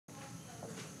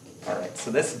Alright, so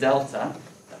this delta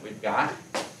that we've got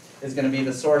is going to be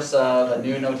the source of a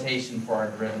new notation for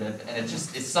our derivative, and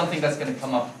it's something that's going to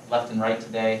come up left and right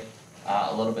today,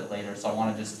 a little bit later, so I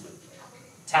want to just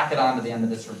tack it on to the end of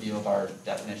this review of our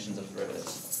definitions of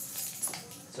derivatives.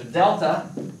 So delta,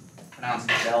 pronounced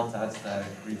delta, it's the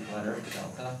Greek letter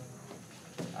delta,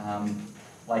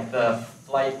 like the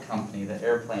flight company, the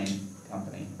airplane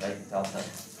company, right, Delta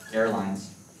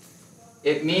Airlines.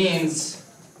 It means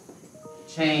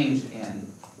change in.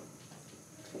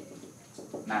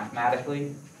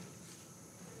 Mathematically.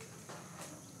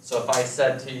 So if I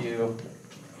said to you,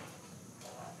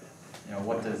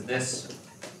 what does this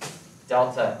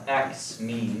delta x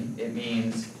mean? It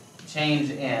means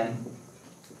change in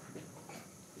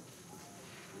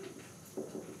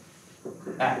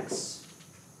x.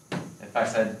 If I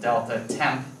said delta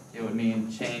temp, it would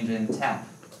mean change in temp,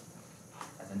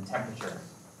 as in temperature.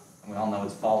 And we all know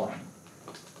it's falling.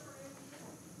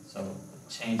 So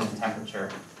change in temperature.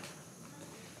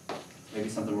 Maybe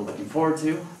something we're looking forward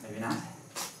to, maybe not.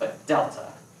 But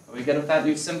delta. Are we good with that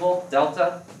new symbol,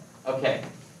 delta? Okay,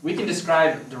 we can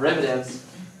describe derivatives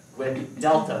with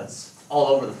deltas all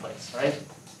over the place, right?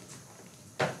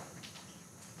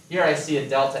 Here I see a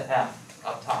delta f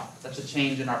up top. That's a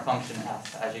change in our function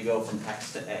f as you go from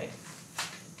x to a.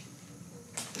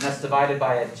 And that's divided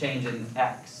by a change in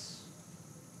x.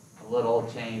 A little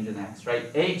change in x, right?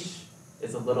 H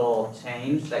is a little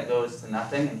change that goes to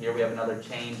nothing, and here we have another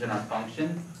change in our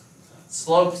function.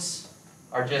 Slopes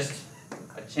are just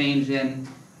a change in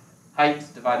height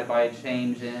divided by a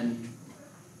change in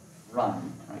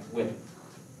run, right, width.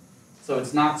 So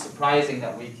it's not surprising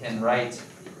that we can write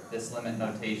this limit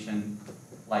notation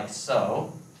like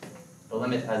so. The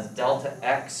limit as delta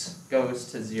x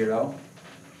goes to 0,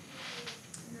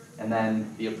 and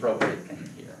then the appropriate thing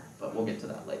here. But we'll get to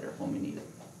that later when we need it.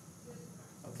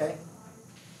 Okay?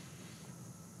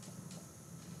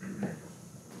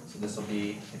 So this will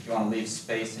be, if you want to leave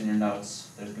space in your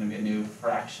notes, there's going to be a new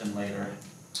fraction later.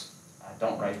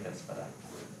 Don't write this, but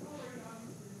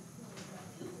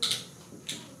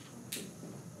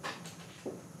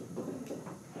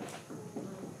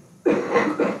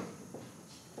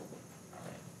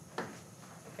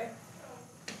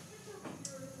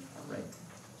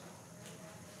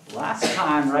last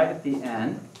time, right at the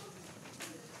end,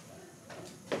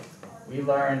 we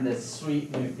learned this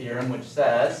sweet new theorem which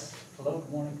says, hello, good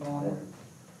morning, come on in.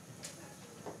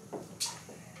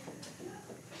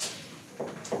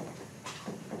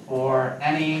 For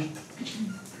any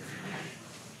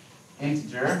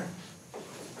integer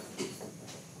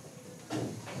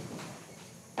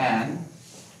n,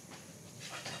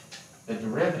 the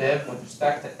derivative with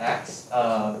respect to x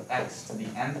of x to the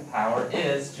nth power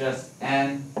is just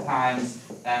n times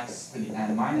x to the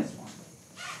n minus 1.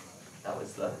 That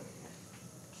was the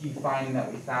key finding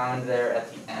that we found there at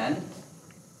the end.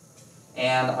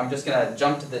 And I'm just going to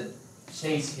jump to the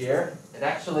chase here. It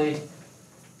actually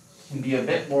can be a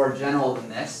bit more general than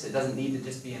this. It doesn't need to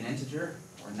just be an integer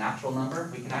or a natural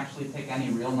number. We can actually pick any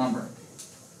real number.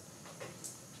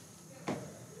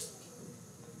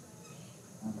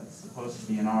 That's supposed to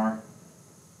be an R.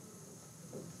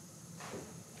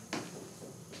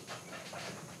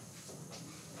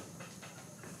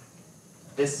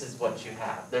 This is what you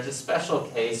have. There's a special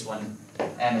case when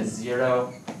n is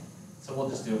 0. So we'll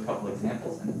just do a couple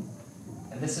examples. And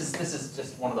this is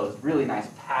just one of those really nice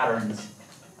patterns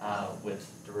with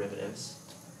derivatives.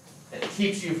 It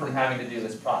keeps you from having to do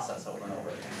this process over and over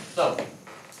again. So,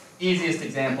 easiest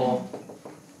example,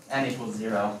 n equals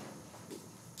 0.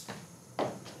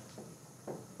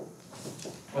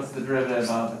 What's the derivative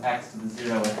of x to the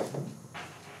 0?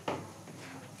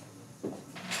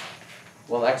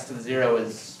 Well, x to the 0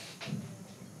 is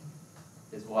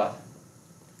what?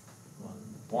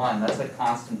 1. That's a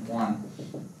constant 1.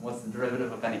 What's the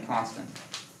derivative of any constant?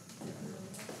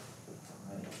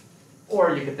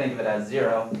 Or you could think of it as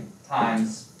 0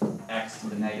 times x to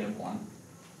the negative 1,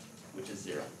 which is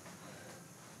 0.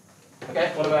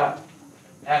 Okay, what about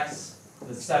x to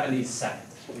the 72nd?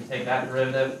 We take that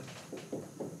derivative.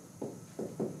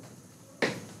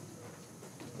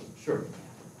 Sure.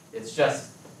 It's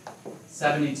just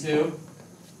 72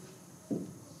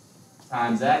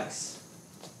 times x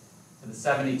to the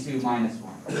 72 minus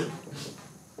 1.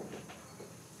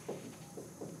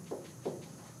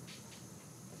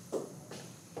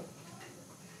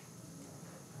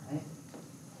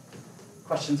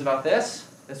 Questions about this?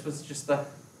 This was just a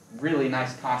really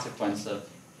nice consequence of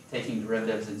taking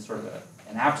derivatives in sort of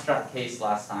an abstract case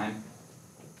last time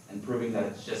and proving that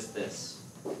it's just this.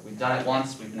 We've done it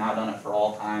once, we've now done it for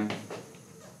all time.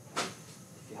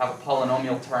 If you have a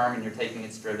polynomial term and you're taking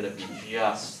its derivative, you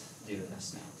just do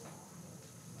this now.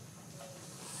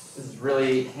 This is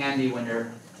really handy when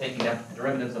you're taking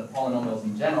derivatives of polynomials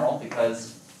in general,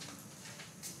 because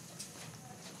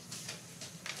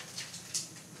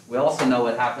we also know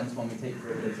what happens when we take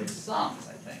derivatives of sums,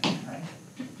 I think, right?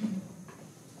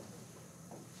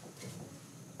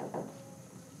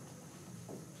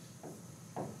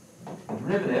 The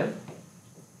derivative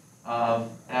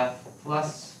of f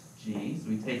plus g, so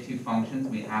we take two functions,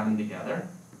 we add them together.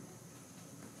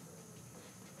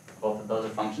 Both of those are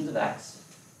functions of x.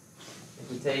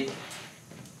 If we take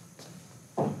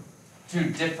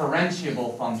two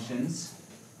differentiable functions,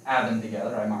 add them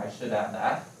together, I should add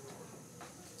that.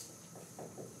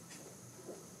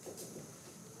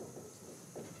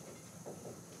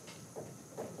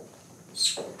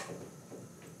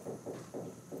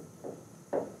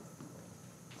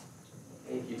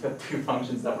 If you took two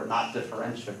functions that were not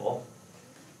differentiable,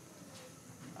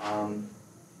 you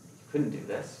couldn't do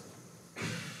this.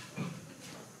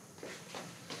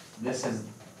 This is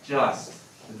just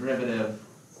the derivative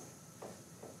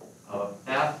of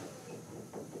f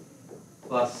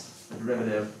plus the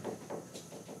derivative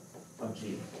of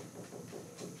g.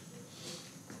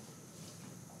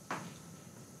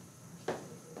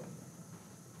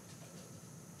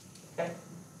 Okay.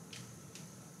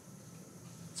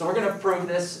 So we're going to prove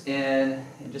this in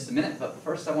just a minute, but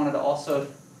first I wanted to also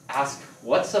ask,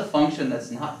 what's a function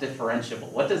that's not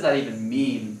differentiable? What does that even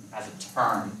mean as a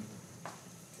term?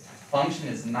 Function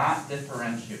is not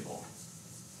differentiable.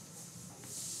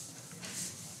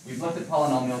 We've looked at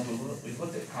polynomials, we've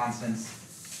looked at constants,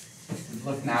 we've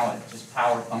looked now at just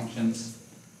power functions.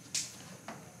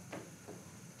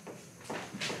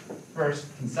 First,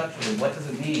 conceptually, what does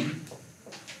it mean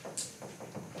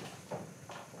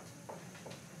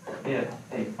if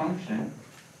a function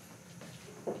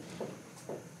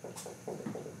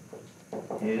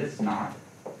is not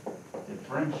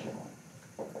differentiable?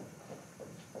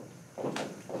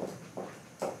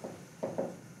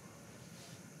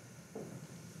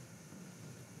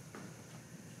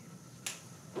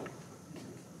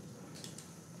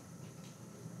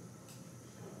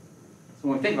 So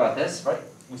when we think about this, right,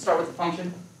 we start with the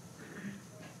function.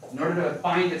 In order to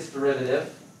find its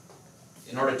derivative,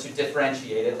 in order to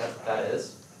differentiate it, that's what that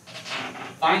is.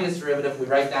 Find this derivative, we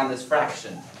write down this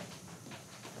fraction.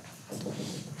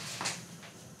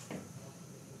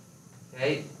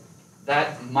 Okay,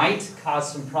 that might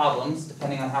cause some problems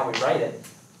depending on how we write it.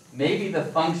 Maybe the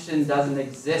function doesn't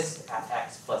exist at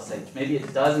x plus h. Maybe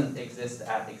it doesn't exist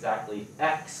at exactly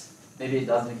x. Maybe it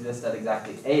doesn't exist at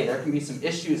exactly a. There can be some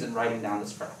issues in writing down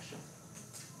this fraction.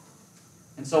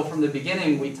 And so from the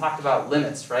beginning, we talked about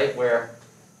limits, right? Where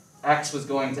x was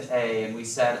going to a, and we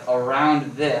said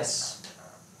around this,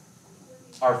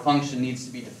 our function needs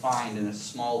to be defined in a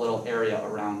small little area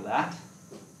around that.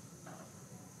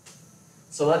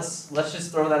 So let's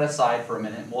just throw that aside for a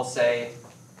minute. We'll say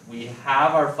we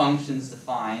have our functions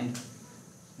defined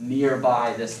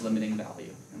nearby this limiting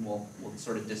value, and we'll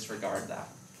sort of disregard that.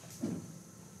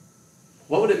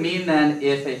 What would it mean then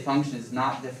if a function is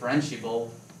not differentiable?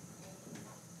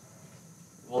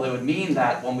 Well, it would mean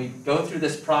that when we go through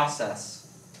this process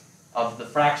of the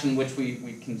fraction which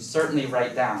we can certainly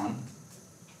write down,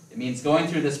 it means going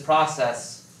through this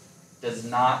process does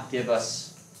not give us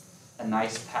a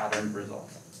nice patterned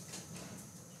result.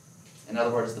 In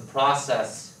other words, the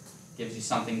process gives you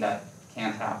something that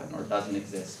can't happen or doesn't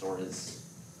exist or is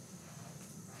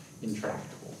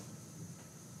intractable.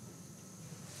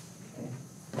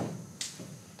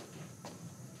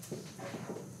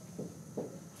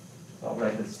 So I'll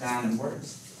write this down in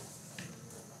words.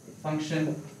 A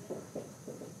function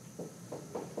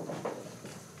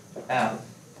f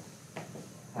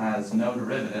has no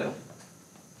derivative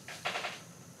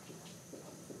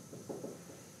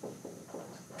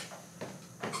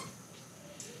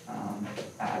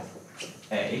at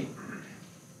a.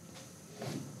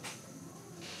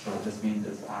 So what this means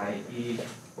is i.e.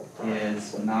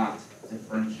 is not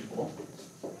differentiable.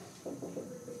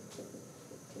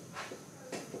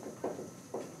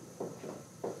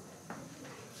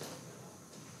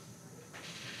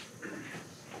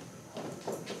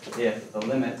 If the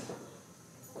limit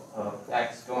of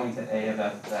x going to a of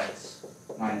f of x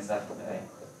minus f of a,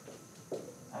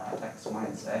 x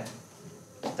minus a,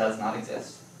 does not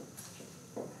exist.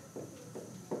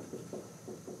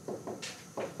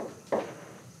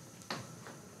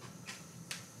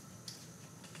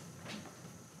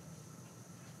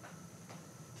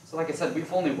 So like I said,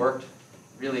 we've only worked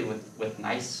really with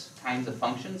nice kinds of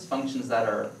functions, functions that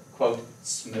are, quote,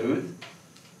 smooth,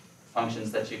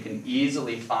 functions that you can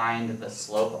easily find the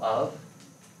slope of,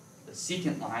 the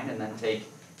secant line, and then take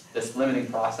this limiting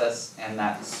process, and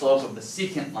that slope of the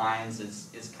secant lines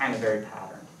is kind of very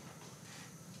patterned.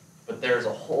 But there's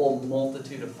a whole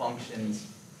multitude of functions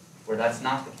where that's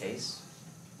not the case,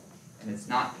 and it's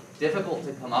not difficult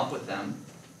to come up with them.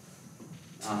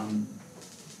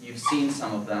 You've seen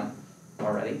some of them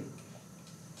already.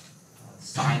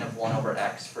 Sine of 1 over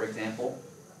x, for example.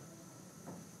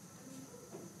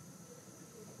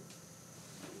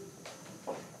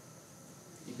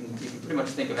 You can pretty much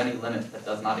think of any limit that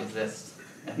does not exist,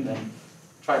 and then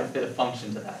try to fit a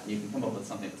function to that, and you can come up with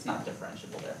something that's not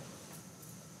differentiable there.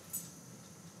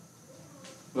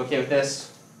 You okay with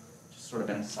this? Just sort of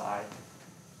an aside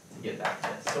to get back to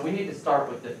this. So we need to start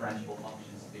with differentiable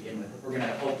functions to begin with if we're going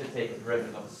to hope to take a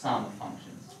derivative of a sum of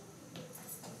functions.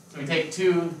 So we take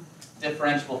two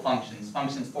differentiable functions,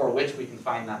 functions for which we can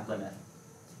find that limit.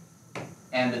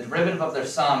 And the derivative of their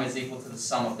sum is equal to the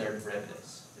sum of their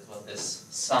derivatives, is what this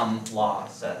sum law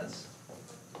says.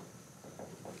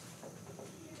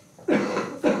 Okay,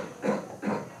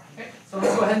 so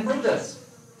let's go ahead and prove this.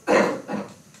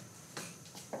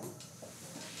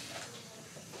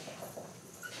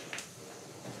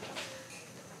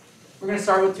 We're going to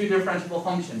start with two differentiable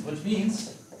functions, which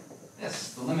means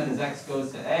this. The limit as x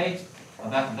goes to a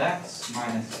of f of x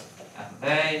minus f of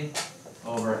a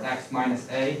over x minus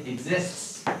a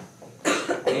exists.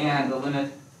 And the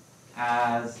limit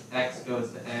as x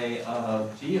goes to a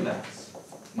of g of x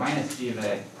minus g of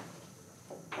a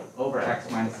over x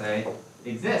minus a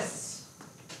exists.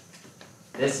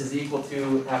 This is equal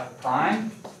to f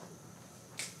prime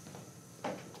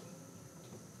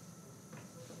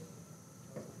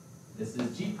this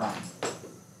is g prime.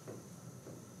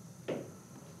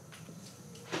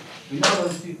 We know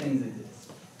those two things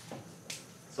exist.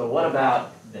 So what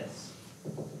about this?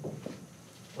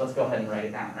 Let's go ahead and write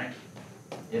it down, right?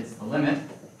 It's the limit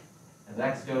as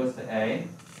x goes to a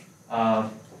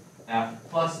of f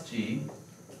plus g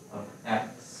of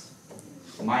x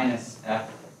minus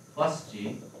f plus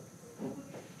g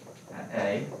at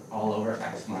a all over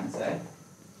x minus a.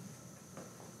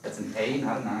 That's an a,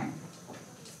 not a 9.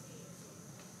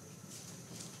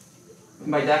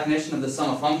 By definition of the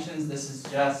sum of functions, this is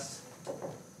just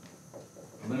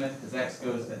the limit as x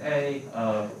goes to a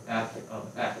of f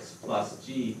of x plus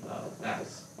g of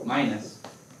x minus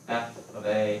f of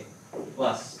a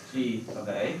plus g of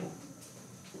a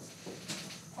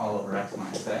all over x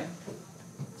minus a.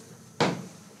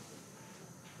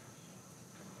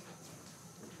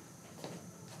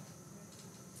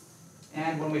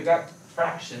 And when we've got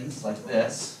fractions like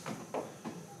this,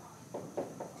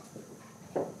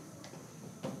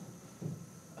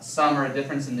 a sum or a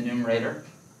difference in the numerator,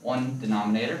 one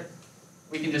denominator,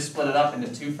 we can just split it up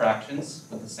into two fractions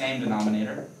with the same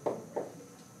denominator.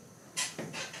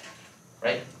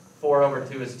 Right? 4 over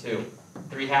 2 is 2.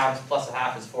 3 halves plus a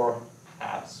half is 4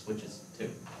 halves, which is 2.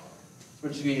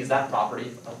 Which we use that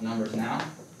property of numbers now.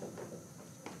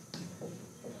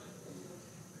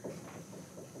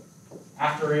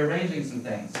 After rearranging some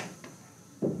things,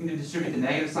 we can distribute the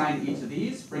negative sign to each of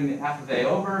these, bring the f of a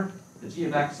over, the g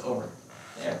of x over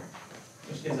there,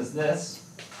 which gives us this.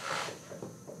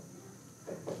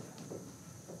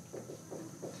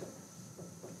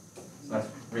 So that's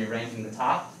rearranging the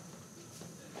top,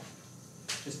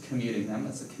 just commuting them.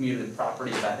 That's a commutative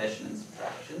property of addition and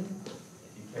subtraction,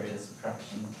 if you carry the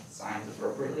subtraction signs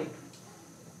appropriately.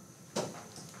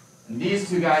 And these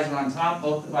two guys are on top,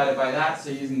 both divided by that, so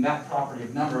using that property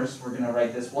of numbers, we're going to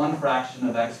write this one fraction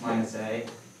of x minus a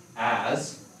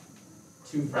as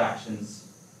two fractions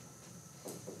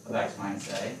of x minus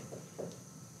a.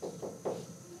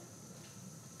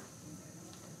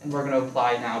 And we're going to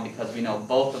apply now because we know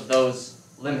both of those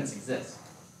limits exist.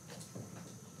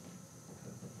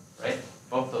 Right?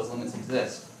 Both those limits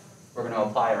exist. We're going to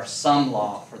apply our sum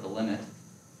law for the limit,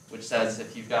 which says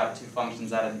if you've got two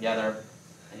functions added together,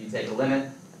 and you take a limit,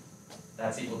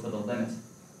 that's equal to the limit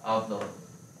of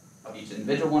each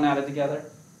individual one added together.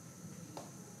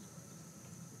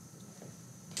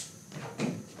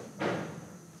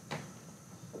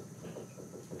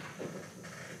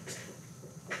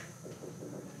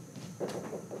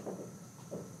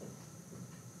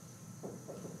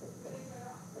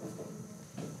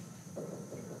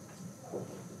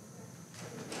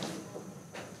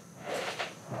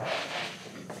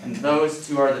 And those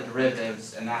two are the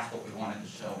derivatives, and that's what we wanted to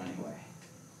show anyway.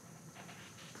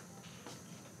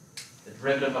 The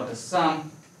derivative of the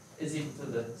sum is equal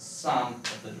to the sum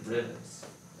of the derivatives,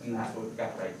 and that's what we've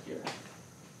got right here.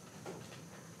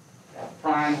 F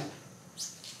prime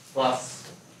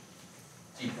plus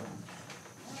g prime.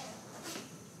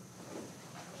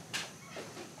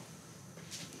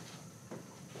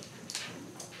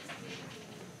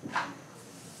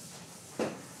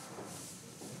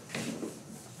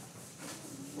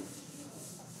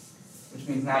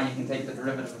 means now you can take the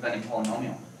derivative of any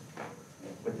polynomial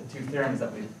with the two theorems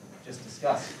that we've just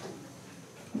discussed.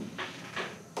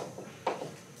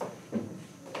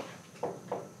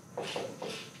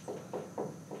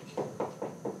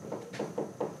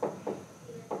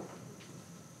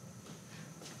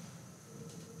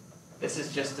 This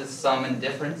is just a sum and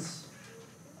difference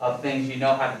of things you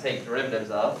know how to take derivatives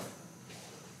of.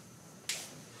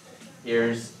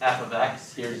 Here's f of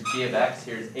x, here's g of x,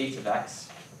 here's h of x.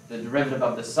 The derivative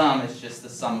of the sum is just the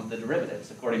sum of the derivatives,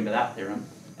 according to that theorem.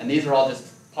 And these are all just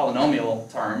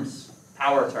polynomial terms,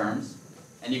 power terms.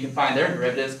 And you can find their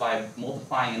derivatives by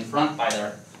multiplying in front by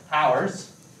their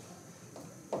powers.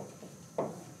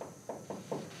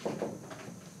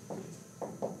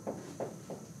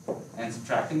 And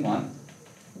subtracting 1.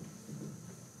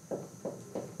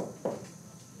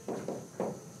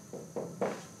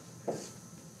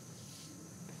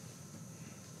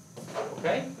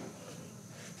 Okay?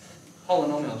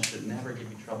 Polynomials should never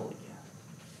give you trouble again.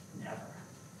 Never.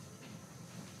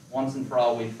 Once and for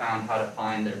all, we've found how to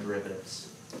find their derivatives.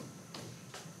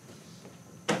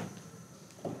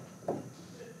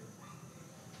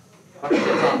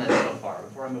 Questions on this so far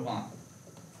before I move on?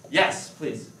 Yes,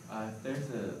 please. If there's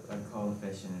a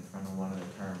coefficient in front of one of the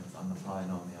terms on the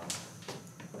polynomial,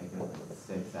 like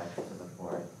 6x to the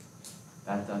 4th,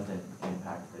 that doesn't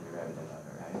impact the derivative of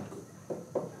it, right?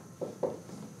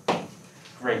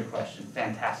 Great question.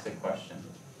 Fantastic question.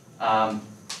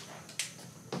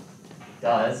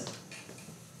 Does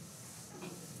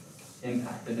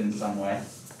impact it in some way.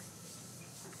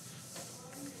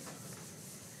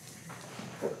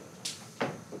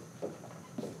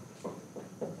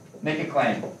 Make a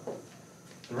claim.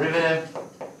 Derivative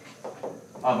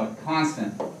of a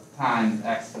constant times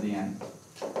x to the n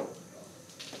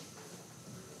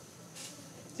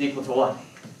is equal to what?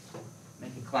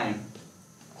 Make a claim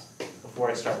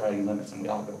before I start writing limits and we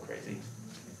all go crazy.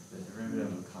 The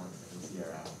derivative of a constant is 0.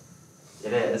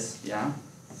 It is, yeah.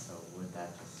 So would that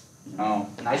just... No,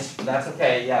 nice, that's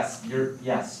okay, yes,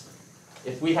 yes.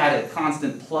 If we had a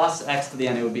constant plus x to the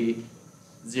n, it would be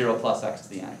 0 plus x to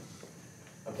the n.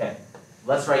 Okay,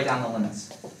 let's write down the limits.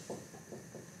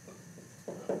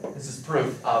 This is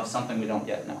proof of something we don't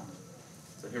yet know.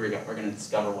 So here we go, we're going to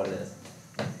discover what it is.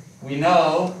 We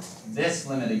know this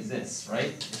limit exists, right?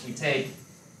 If we take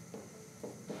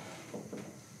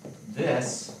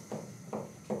this,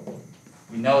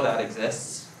 we know that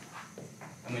exists,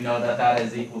 and we know that that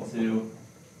is equal to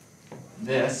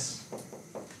this.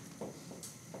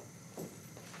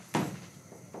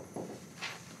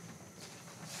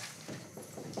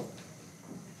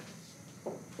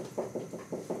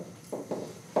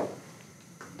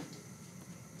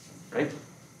 Right?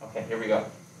 Okay, here we go.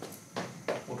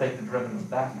 We'll take the derivative of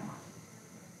that now.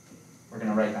 We're going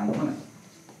to write down the limit.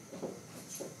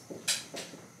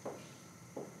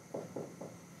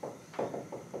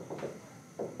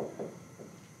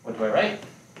 What do I write?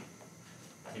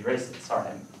 I erased it. Sorry,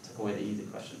 I took away the easy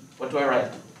question. What do I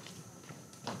write?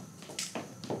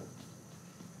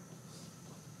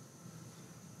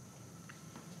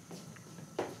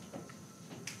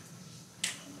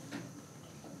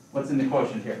 What's in the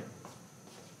quotient here?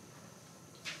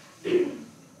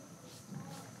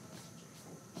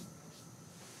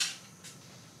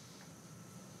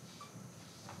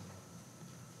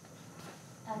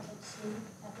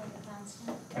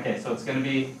 Okay, so it's going to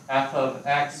be f of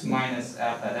x minus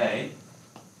f at a.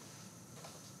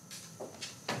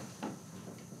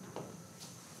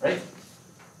 Right?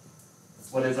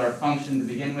 What is our function to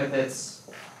begin with? It's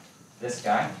this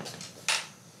guy.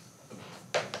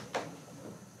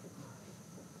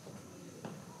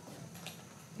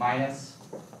 Minus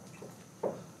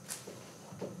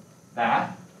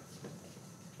that.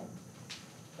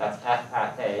 That's f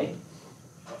at a.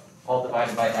 All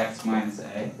divided by x minus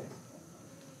a.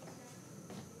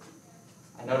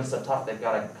 I notice up top they've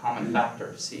got a common factor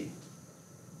of c.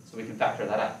 So we can factor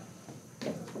that out.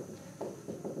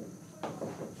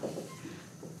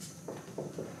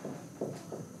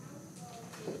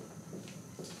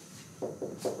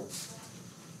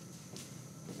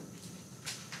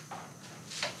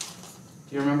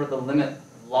 Do you remember the limit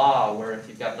law where if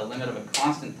you've got the limit of a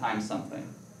constant times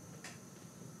something,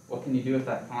 what can you do with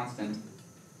that constant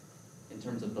in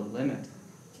terms of the limit,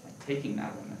 like taking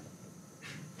that limit?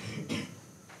 Do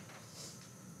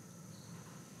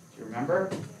you remember?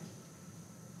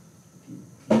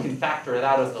 You can factor it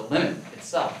out of the limit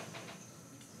itself.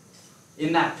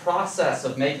 In that process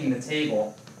of making the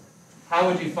table, how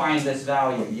would you find this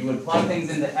value? You would plug things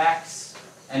into x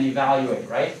and evaluate,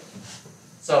 right?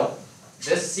 So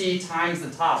this c times the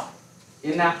top.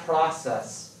 In that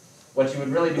process, what you would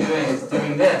really be doing is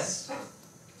doing this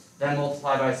then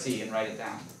multiply by c and write it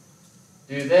down.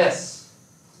 Do this,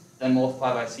 then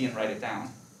multiply by c and write it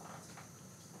down.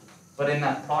 But in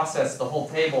that process, the whole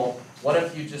table, what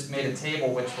if you just made a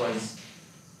table which was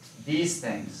these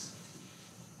things?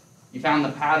 You found the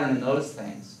pattern in those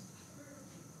things.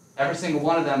 Every single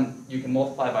one of them you can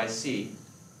multiply by c.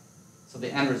 So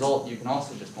the end result you can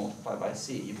also just multiply by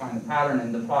c. You find the pattern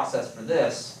in the process for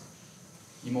this,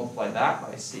 you multiply that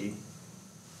by c,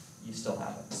 you still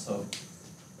have it. So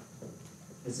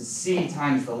this is c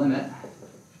times the limit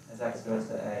as x goes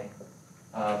to a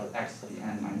of x to the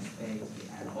n minus a to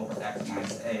the n over x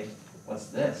minus a. What's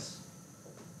this?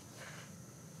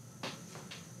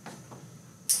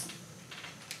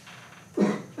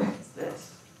 What's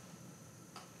this?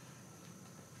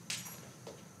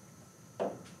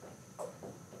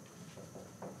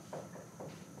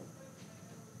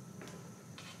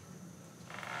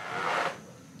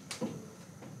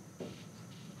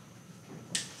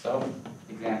 So,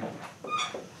 example.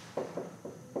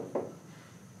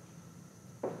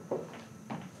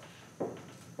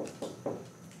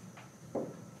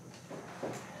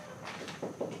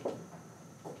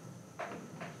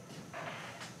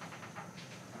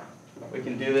 We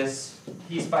can do this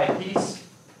piece by piece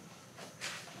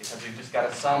because we've just got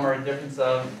a sum or a difference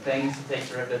of things to take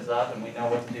derivatives of, and we know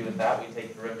what to do with that. We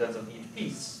take derivatives of each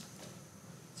piece.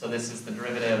 So this is the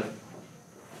derivative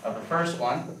of the first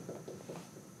one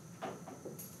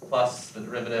plus the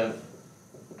derivative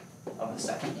of the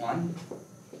second one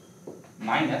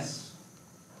minus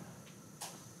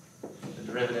the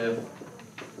derivative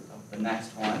of the next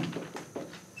one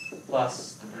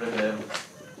plus the derivative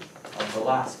of the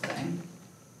last thing.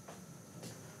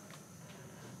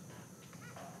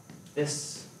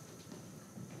 This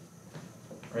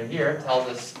right here tells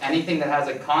us anything that has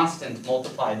a constant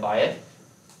multiplied by it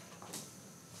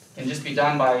can just be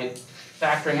done by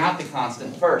factoring out the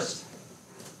constant first.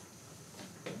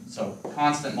 So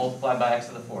constant multiplied by x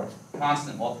to the fourth,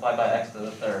 constant multiplied by x to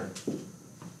the third.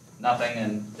 Nothing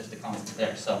and just a constant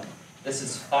there. So this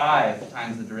is 5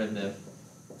 times the derivative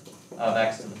of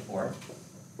x to the fourth.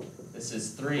 This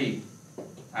is 3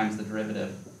 times the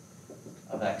derivative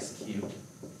of x cubed.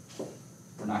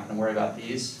 We're not going to worry about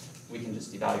these. We can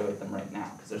just evaluate them right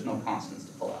now because there's no constants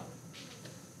to pull out.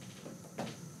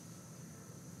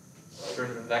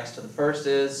 Derivative of x to the first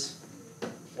is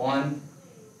 1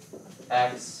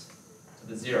 x to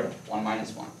the 0, 1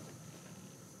 minus 1.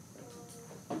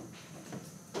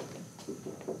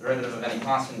 Derivative of any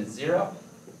constant is 0.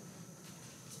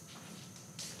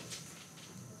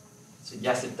 So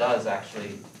yes, it does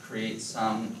actually create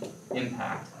some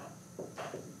impact.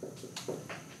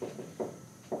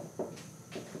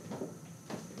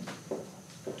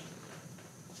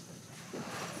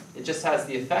 It just has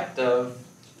the effect of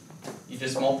you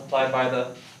just multiply by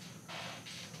the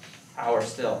power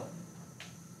still.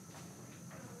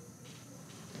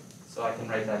 So I can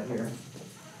write that here.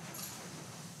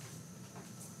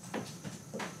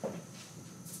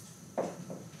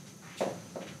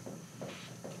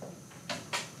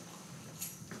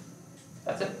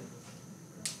 That's it.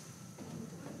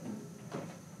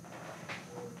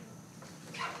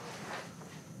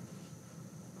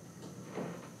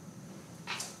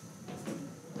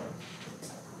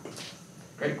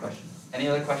 Great question. Any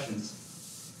other questions?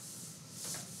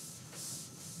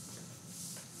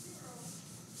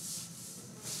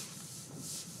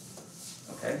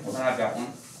 Okay, well then I've got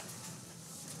one.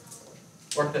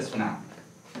 Work this one out.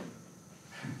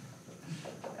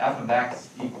 F of x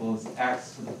equals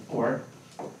x to the fourth.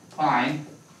 Fine.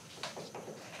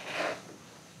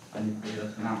 I need to figure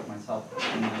this one out for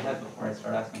myself in my head before I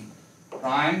start asking.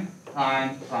 Prime,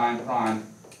 prime, prime, prime.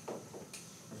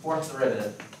 The fourth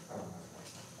derivative.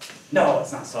 No,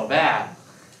 it's not so bad.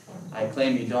 I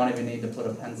claim you don't even need to put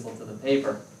a pencil to the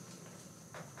paper.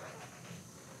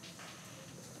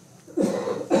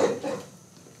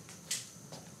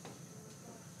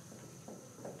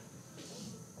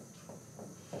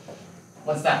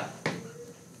 What's that?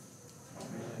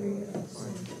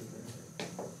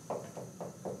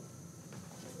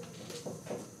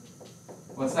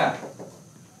 What's that?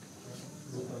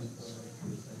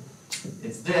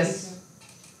 It's this.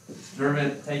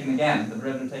 Derivative taken again. The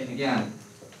derivative taken again.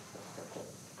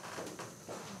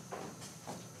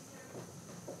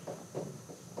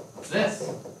 What's this?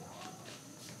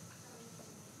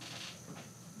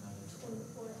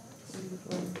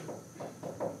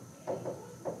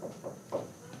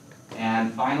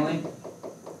 And finally,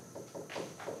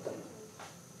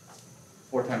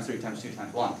 4 times 3 times 2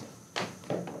 times 1.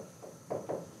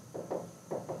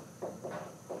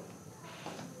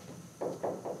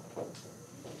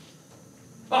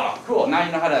 Oh, cool. Now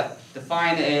you know how to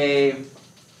define a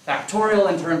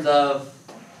factorial in terms of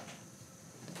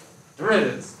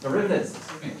derivatives,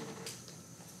 excuse me.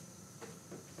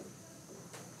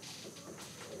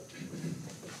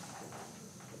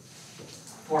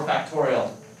 Four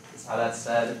factorial is how that's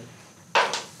said.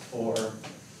 For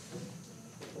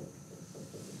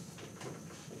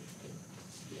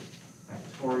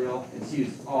factorial, it's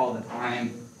used all the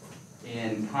time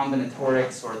in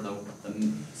combinatorics or the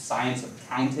science of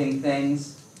counting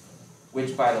things,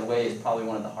 which, by the way, is probably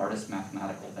one of the hardest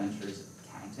mathematical ventures,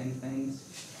 counting things.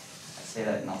 I say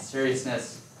that in all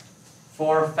seriousness.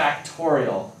 4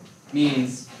 factorial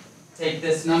means take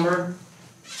this number,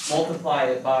 multiply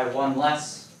it by 1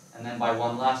 less, and then by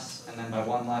 1 less, and then by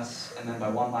 1 less, and then by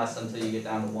 1 less until you get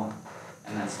down to 1,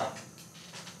 and then stop.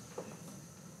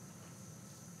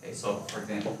 Okay, so for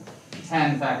example,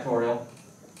 10 factorial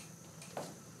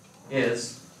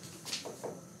is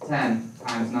 10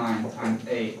 times 9 times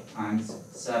 8 times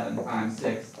 7 times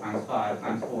 6 times 5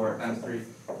 times 4 times 3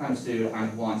 times 2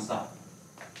 times 1, stop.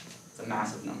 It's a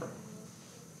massive number.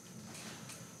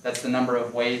 That's the number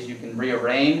of ways you can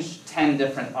rearrange 10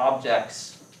 different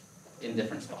objects in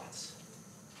different spots.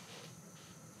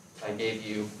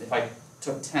 If I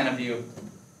took 10 of you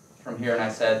from here and I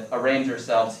said, arrange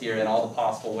yourselves here in all the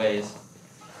possible ways.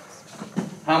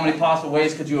 How many possible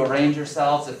ways could you arrange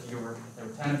yourselves if there were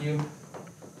 10 of you?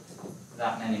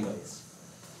 That many ways.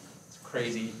 It's a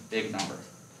crazy big number.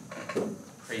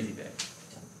 Crazy big.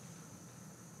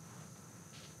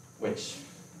 Which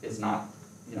is not,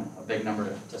 a big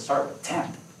number to start with,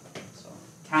 10. So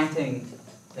counting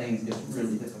things gets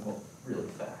really difficult really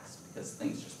fast because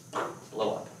things just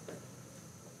blow up.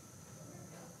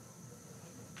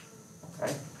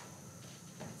 Okay?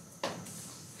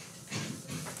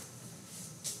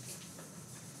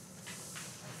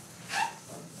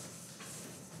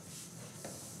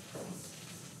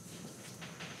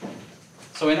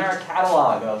 So in our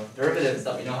catalog of derivatives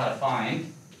that we know how to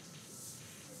find,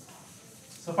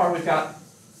 so far we've got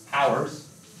powers,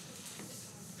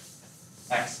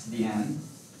 x to the n.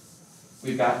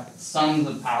 We've got sums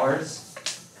of powers,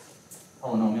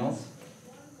 polynomials.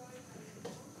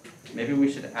 Maybe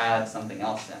we should add something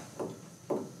else in.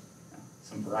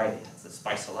 Some variety. It's the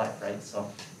spice of life, right?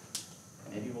 So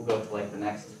maybe we'll go to like the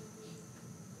next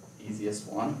easiest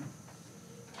one,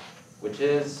 which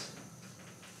is,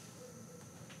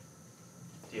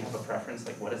 do you have a preference?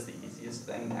 Like, what is the easiest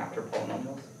thing after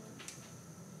polynomials?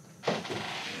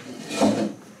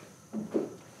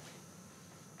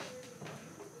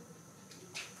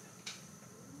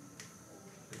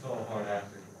 It's all hard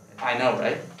after. I know,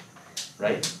 right?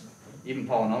 Right? Even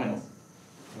polynomials.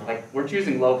 Like, we're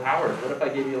choosing low powers. What if I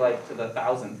gave you like to the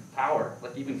 1,000th power?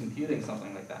 Like even computing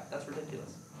something like that. That's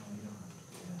ridiculous.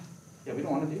 Yeah, we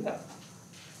don't want to do that.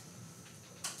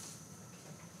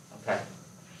 Okay.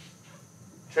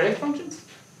 Trig functions?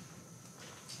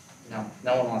 No,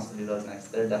 no one wants to do those next.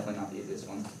 They're definitely not the easiest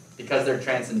ones because they're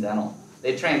transcendental.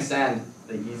 They transcend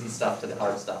the easy stuff to the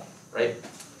hard stuff, right?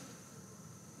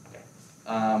 Okay.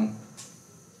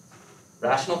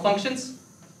 Rational functions?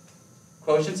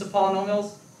 Quotients of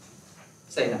polynomials?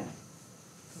 Say no.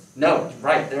 No,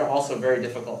 right, they're also very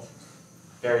difficult.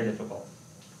 Very difficult.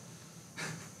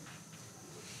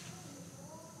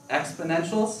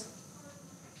 Exponentials?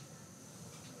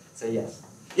 Say yes.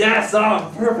 Yes!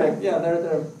 Oh, perfect! Yeah,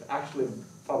 they're actually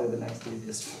probably the next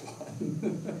easiest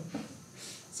one.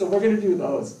 So we're going to do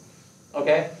those.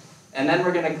 Okay? And then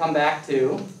we're going to come back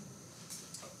to,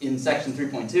 in section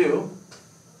 3.2,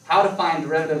 how to find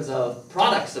derivatives of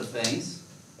products of things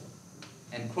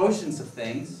and quotients of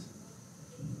things.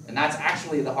 And that's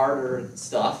actually the harder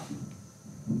stuff.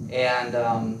 And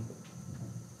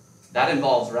that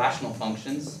involves rational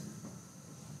functions.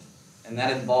 And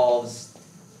that involves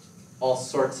all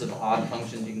sorts of odd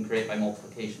functions you can create by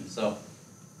multiplication. So,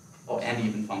 and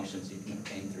even functions you can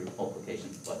obtain through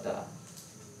multiplication. But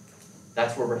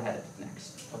that's where we're headed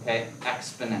next. Okay?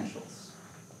 Exponentials.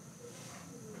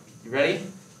 You ready?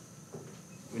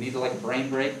 We need to like a brain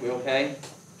break. We okay?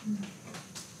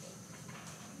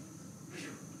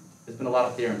 There's been a lot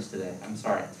of theorems today. I'm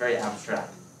sorry. It's very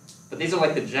abstract. But these are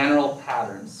like the general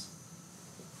patterns.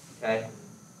 Okay?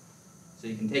 So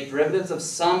you can take derivatives of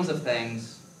sums of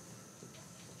things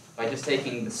by just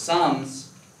taking the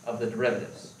sums of the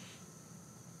derivatives.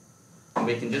 And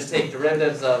we can just take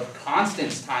derivatives of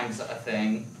constants times a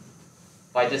thing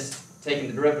by just taking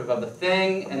the derivative of the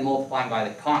thing and multiplying by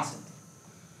the constant.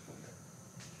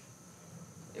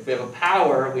 If we have a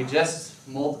power, we just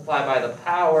multiply by the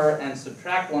power and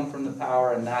subtract 1 from the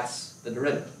power, and that's the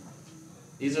derivative.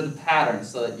 These are the patterns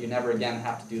so that you never again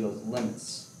have to do those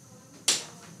limits.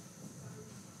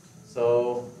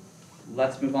 So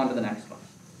let's move on to the next one.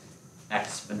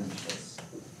 Exponentials.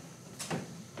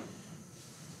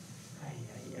 Ay,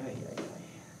 ay, ay, ay, ay.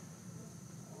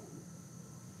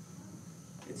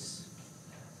 It's,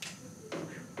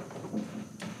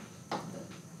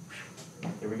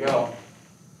 here we go.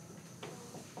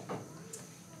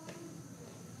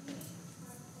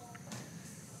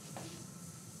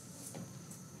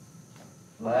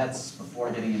 Let's,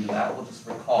 before getting into that, we'll just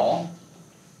recall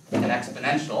an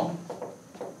exponential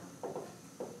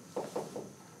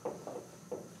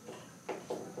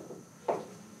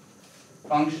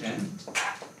function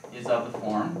is of the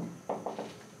form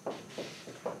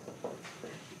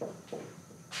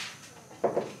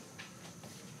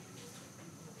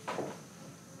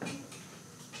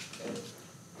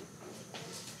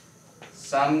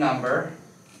some number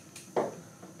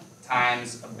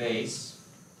times a base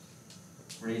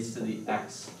raised to the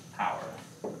x power.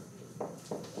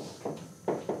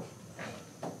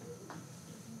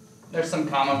 There's some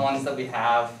common ones that we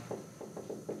have,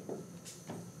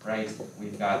 right?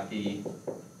 We've got the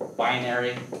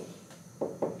binary,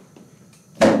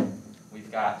 we've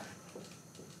got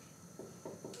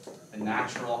the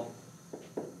natural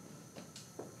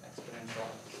exponential,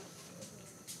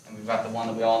 and we've got the one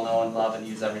that we all know and love and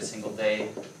use every single day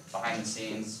behind the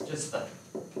scenes, just the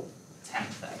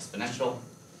 10th exponential.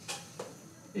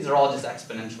 These are all just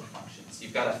exponential functions.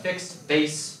 You've got a fixed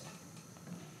base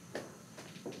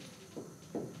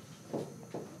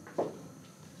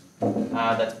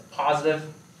that's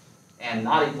positive and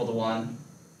not equal to 1,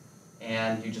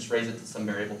 and you just raise it to some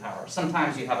variable power.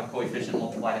 Sometimes you have a coefficient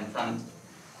multiplied in front,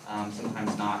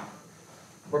 sometimes not.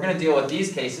 We're going to deal with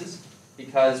these cases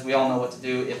because we all know what to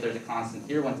do if there's a constant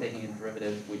here when taking a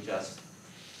derivative. We just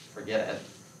forget it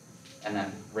and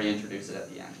then reintroduce it at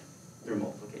the end through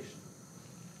multiplication.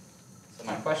 So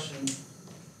my question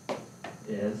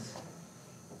is,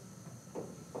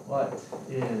 what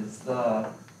is the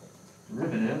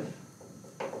derivative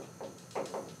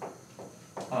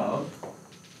of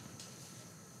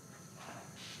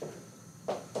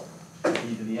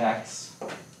e to the x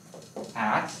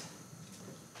at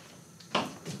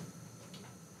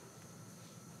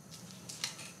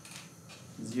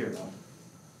zero?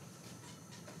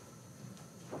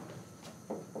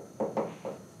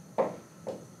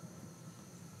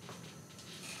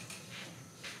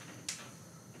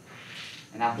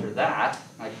 And after that,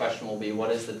 my question will be,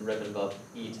 what is the derivative of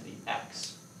e to the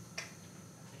x?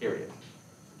 Period.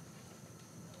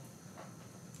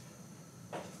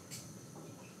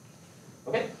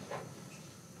 Okay.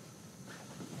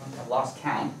 I've lost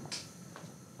count.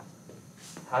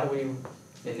 How do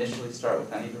we initially start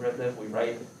with any derivative? We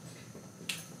write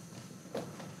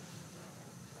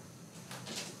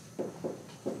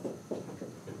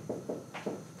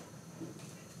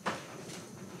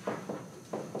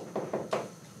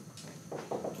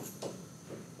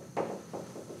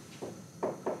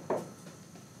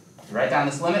down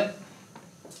this limit,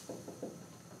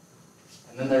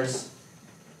 and then there's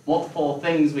multiple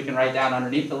things we can write down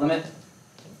underneath the limit.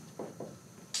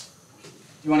 Do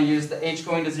you want to use the h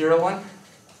going to 0 one?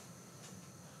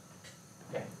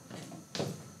 Okay.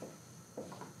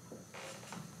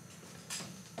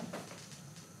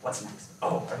 What's next?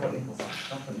 Oh, I wrote an equal sign.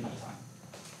 Don't put an equal sign.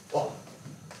 Whoa.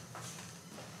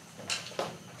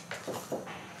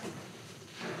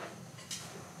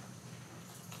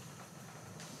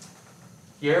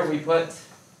 Here we put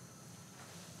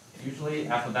usually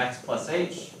f of x plus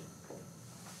h,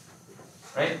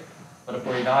 right? But if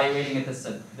we're evaluating it this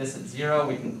at 0,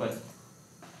 we can put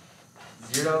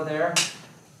 0 there.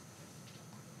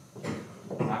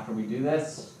 After we do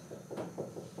this,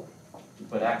 we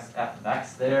put f of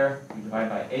x there, we divide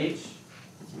by h.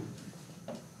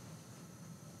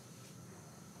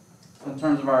 So in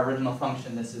terms of our original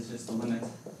function, this is just the limit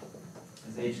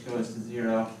as h goes to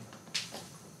 0.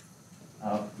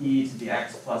 Of e to the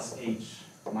x plus h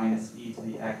minus e to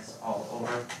the x all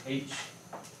over h.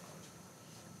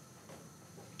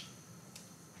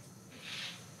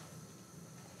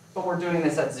 But we're doing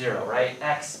this at 0, right?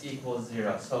 X equals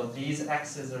 0. So these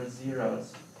x's are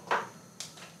zeros.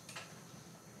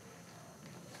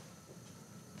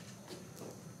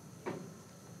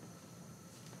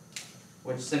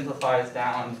 Which simplifies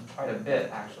down quite a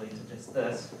bit, actually, to just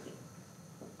this.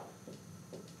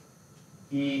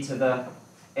 E to the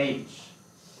h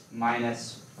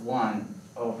minus 1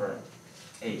 over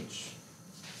h.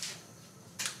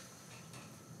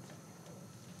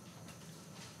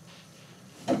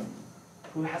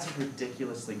 Who has a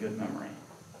ridiculously good memory?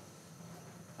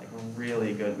 Like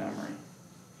really good memory.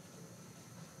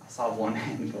 I saw one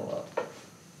hand go up.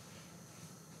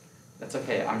 That's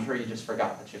okay, I'm sure you just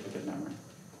forgot that you have a good memory.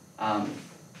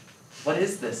 What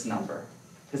is this number?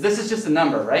 Because this is just a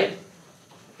number, right?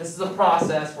 This is a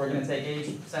process, we're going to take h,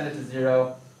 send it to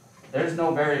 0. There's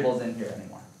no variables in here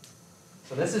anymore.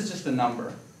 So this is just a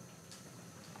number.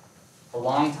 A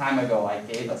long time ago, I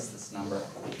gave us this number.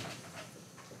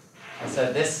 I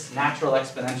said this natural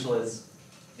exponential is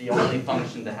the only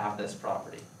function to have this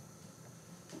property.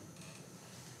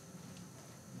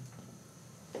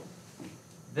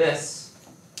 This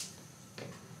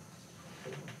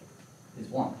is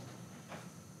 1.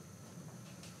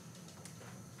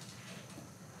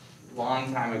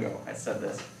 Long time ago, I said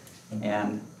this.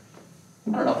 And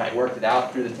I don't know if I worked it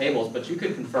out through the tables, but you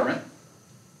could confirm it.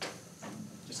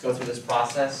 Just go through this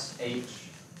process, h,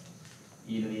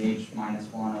 e to the h minus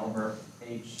 1 over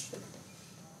h.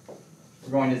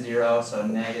 We're going to 0, so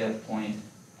negative 0.01,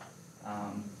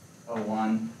 or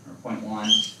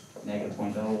 0.1, negative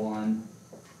 0.01,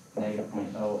 negative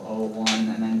 0.001,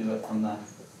 and then do it from the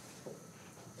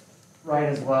right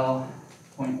as well,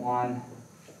 0.1,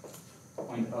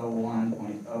 0.01,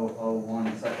 0.001,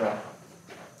 etc.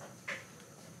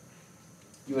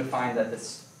 You would find that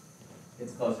this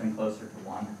gets closer and closer to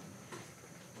 1.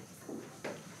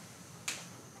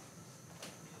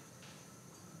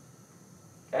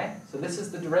 Okay, so this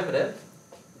is the derivative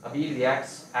of e to the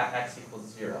x at x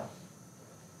equals 0.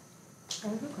 I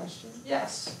have a question.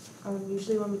 Yes,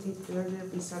 Usually when we take the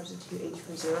derivative, we substitute h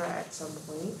for 0 at some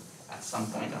point. at some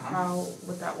point, How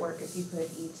would that work? If you put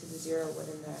e to the 0,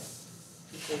 wouldn't that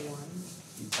equal 1?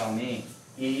 You tell me.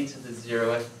 E to the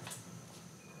 0th.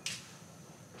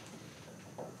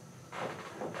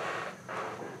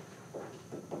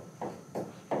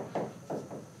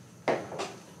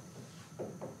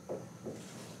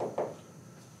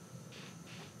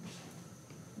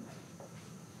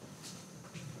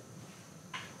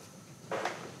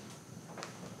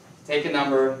 Take a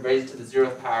number, raise it to the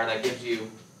 0th power, that gives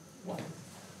you 1.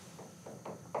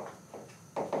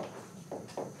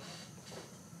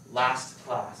 Last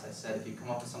class, I said if you come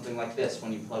up with something like this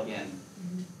when you plug in,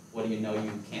 what do you know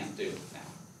you can't do now?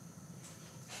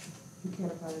 You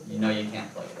can't apply the You know you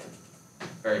can't plug it in.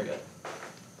 Very good.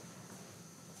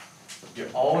 You're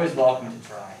always welcome to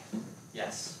try.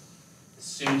 Yes. As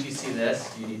soon as you see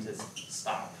this, you need to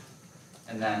stop.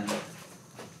 And then,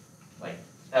 like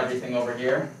everything over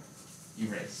here,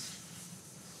 erase.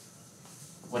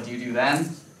 What do you do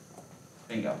then?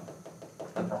 Bingo.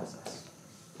 The process.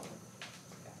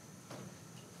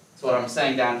 So what I'm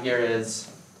saying down here is,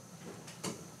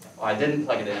 well, I didn't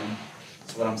plug it in.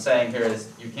 So what I'm saying here is,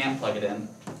 you can't plug it in.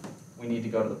 We need to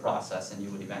go to the process, and you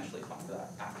would eventually find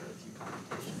that after a few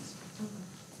computations.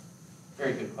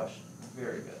 Very good question.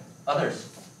 Very good. Others?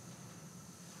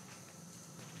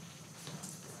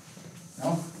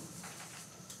 No?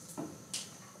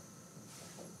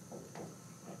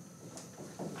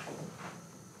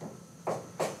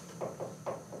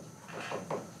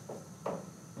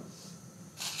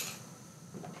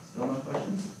 Still no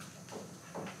questions?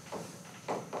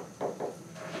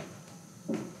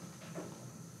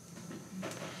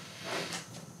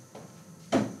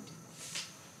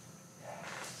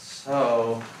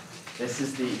 So, this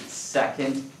is the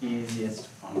second easiest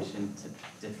function to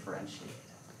differentiate.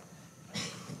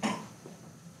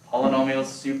 Polynomials,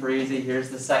 super easy. Here's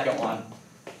the second one.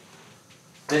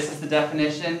 This is the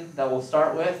definition that we'll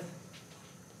start with.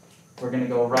 We're going to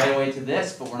go right away to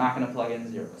this, but we're not going to plug in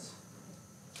zeros.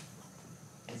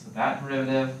 Okay, so that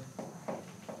derivative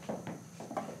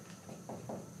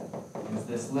is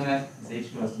this limit, as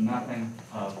h goes to nothing,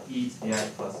 of e to the x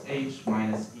plus h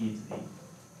minus e to the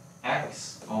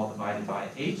x, all divided by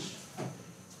h.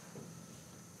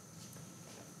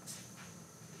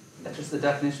 That's just the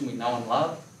definition we know and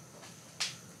love.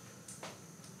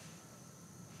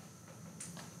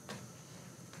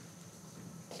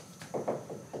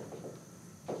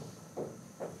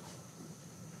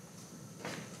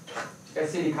 Do you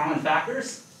guys see any common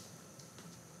factors?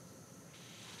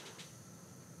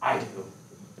 I do.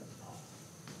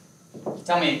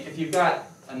 Tell me, if you've got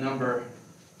a number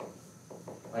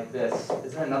like this,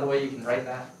 is there another way you can write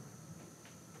that?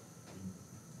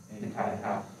 And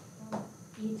how?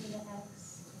 E to the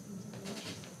x, e to the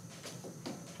h.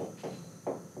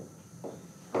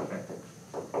 Perfect.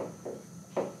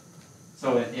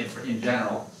 So in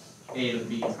general, a to the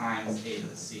b times a to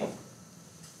the c.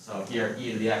 So here,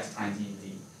 e to the x times e to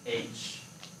the h,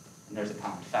 and there's a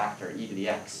common factor, e to the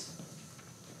x.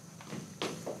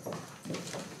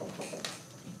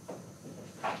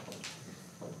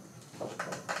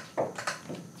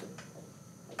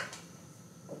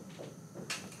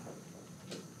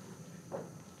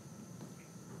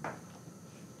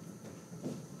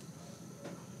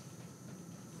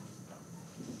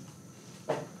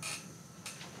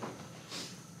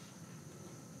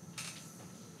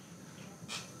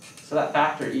 So that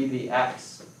factor e to the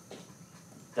x,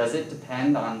 does it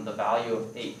depend on the value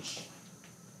of h?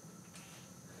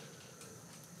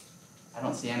 I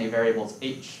don't see any variables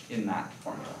h in that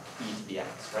formula, e to the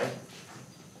x, right?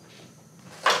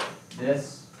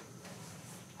 This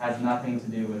has nothing to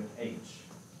do with h.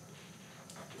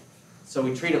 So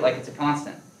we treat it like it's a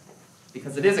constant,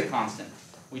 because it is a constant.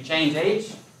 We change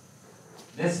h,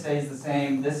 this stays the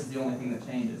same, this is the only thing that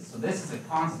changes. So this is a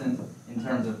constant in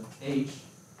terms of h.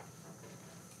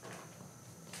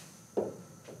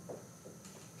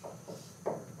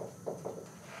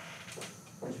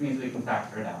 Which means we can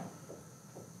factor it out.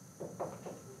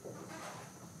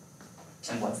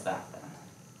 And what's that then?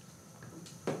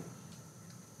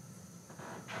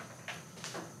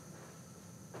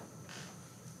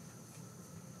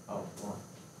 Oh, one.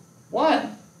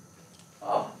 1.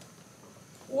 Oh,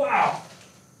 wow.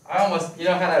 I almost, had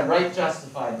I right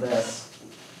justified this,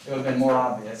 it would have been more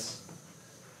obvious.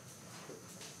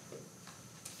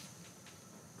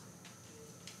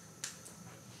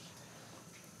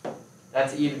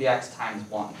 That's e to the x times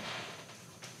 1.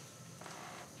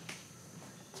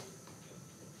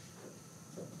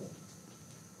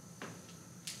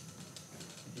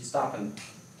 If you stop and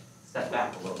step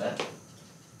back a little bit,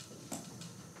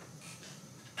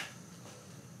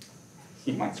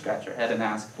 you might scratch your head and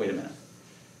ask, wait a minute,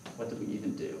 what did we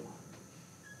even do?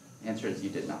 The answer is you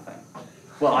did nothing.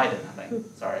 Well, I did nothing,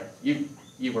 sorry. You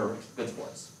were good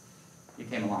sports. You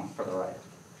came along for the ride.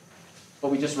 But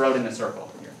we just wrote in a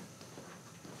circle here.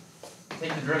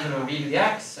 Take the derivative of e to the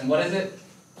x, and what is it?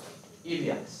 E to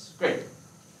the x. Great.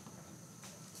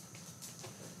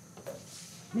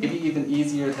 Maybe even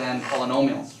easier than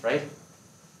polynomials, right?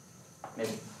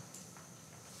 Maybe.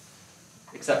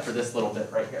 Except for this little bit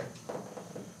right here.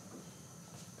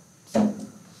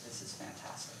 This is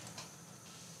fantastic.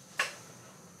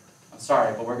 I'm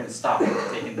sorry, but we're going to stop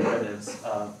taking derivatives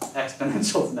of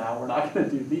exponentials now. We're not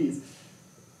going to do these.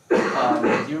 Do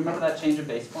you remember that change of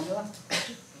base formula?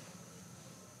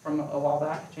 From a while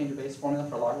back, change of base formula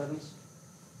for logarithms?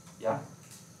 Yeah?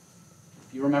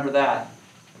 If you remember that,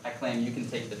 I claim you can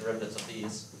take the derivatives of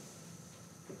these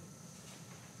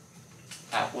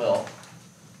at will.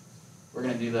 We're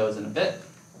going to do those in a bit,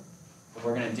 but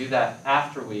we're going to do that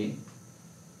after we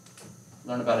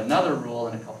learn about another rule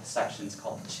in a couple sections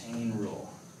called the chain rule.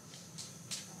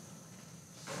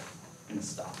 I'm going to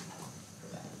stop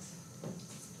for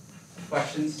that.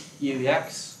 Questions? E to the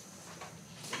x?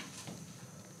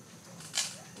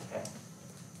 Okay.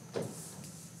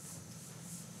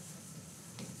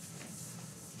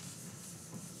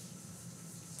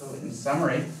 So in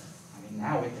summary,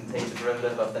 now we can take the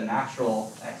derivative of the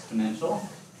natural exponential.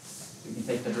 We can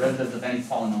take the derivative of any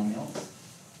polynomials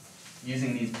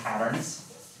using these patterns.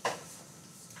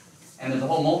 And there's a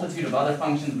whole multitude of other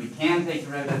functions we can take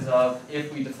derivatives of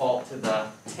if we default to the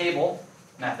table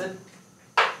method,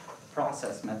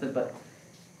 process method, but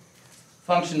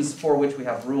functions for which we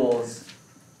have rules,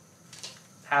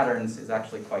 patterns is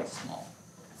actually quite small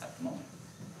at the moment.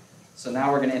 So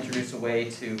now we're going to introduce a way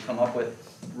to come up with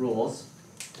rules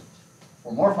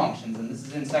for more functions, and this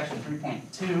is in section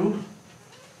 3.2.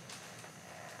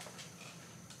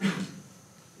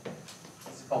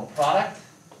 This is called product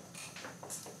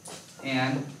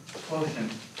and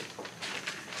quotient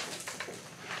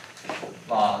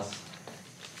laws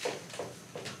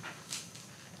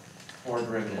for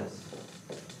derivatives.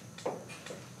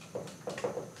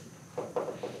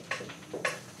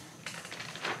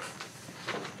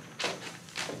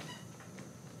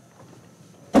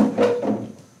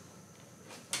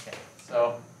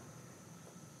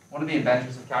 One of the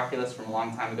inventors of calculus from a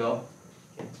long time ago,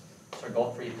 Sir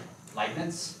Gottfried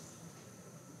Leibniz,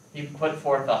 he put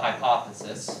forth a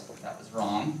hypothesis that was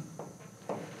wrong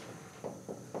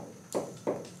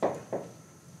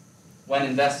when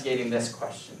investigating this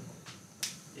question.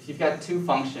 If you've got two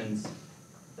functions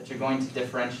that you're going to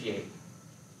differentiate,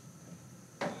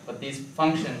 but these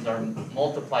functions are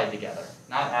multiplied together,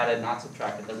 not added, not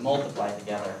subtracted, they're multiplied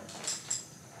together,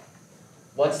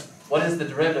 what is the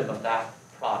derivative of that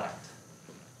product?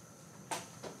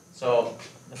 So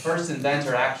the first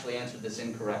inventor actually answered this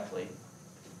incorrectly.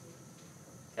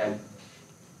 Okay?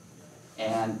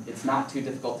 And it's not too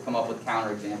difficult to come up with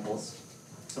counterexamples.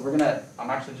 So I'm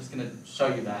actually just gonna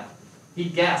show you that. He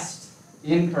guessed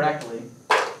incorrectly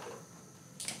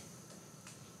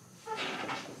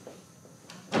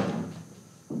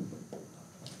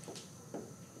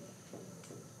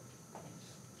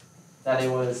that it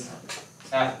was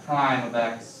f prime of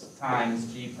x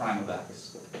times g prime of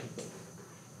x.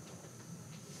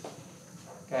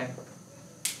 Okay?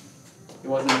 It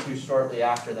wasn't too shortly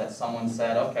after that someone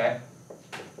said, okay,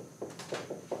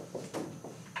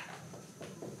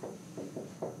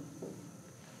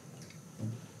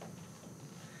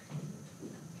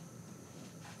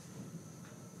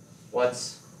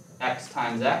 What's x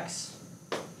times x?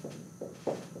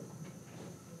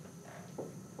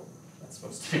 That's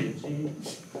supposed to be a g.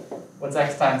 What's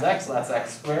x times x? Well, that's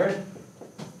x squared.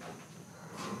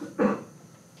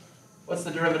 What's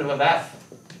the derivative of f?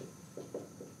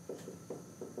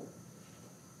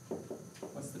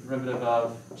 What's the derivative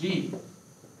of g?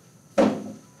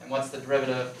 And what's the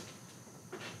derivative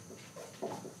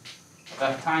of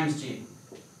f times g?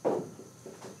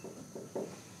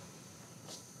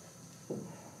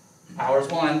 Power's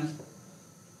 1,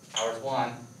 power's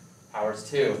 1, power's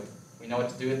 2. We know what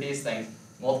to do with these things.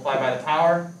 Multiply by the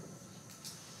power,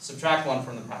 subtract 1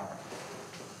 from the power.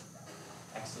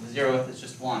 X to the 0th is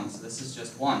just 1, so this is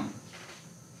just 1.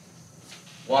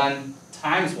 1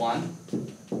 times 1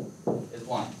 is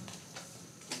 1.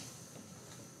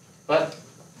 But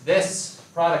this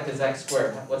product is x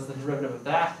squared. What's the derivative of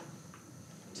that?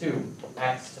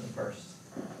 2x to the first.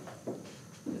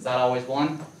 Is that always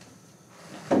 1?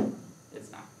 No,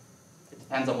 it's not. It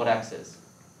depends on what x is.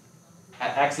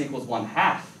 At x equals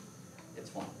 1/2,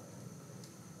 it's 1.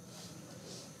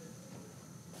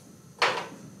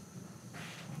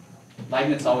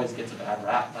 Leibniz always gets a bad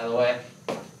rap, by the way.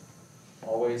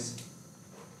 Always.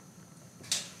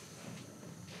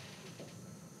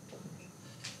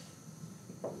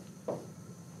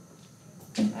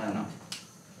 I don't know.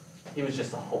 He was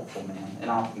just a hopeful man, an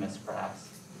optimist perhaps.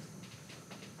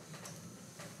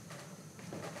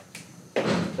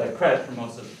 The credit for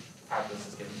most of the practice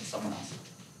is given to someone else.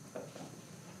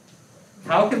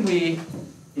 How can we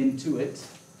intuit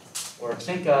or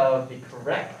think of the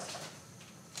correct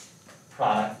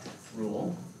product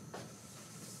rule?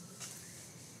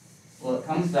 Well, it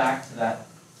comes back to that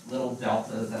little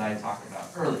delta that I talked about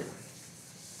earlier.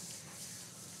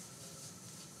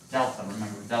 Delta,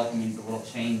 remember, delta means a little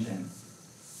change in.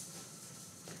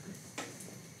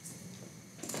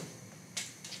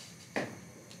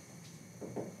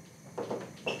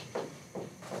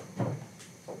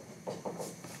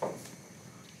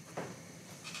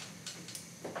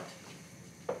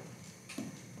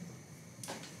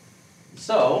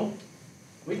 So,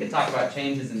 we could talk about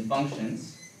changes in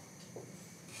functions.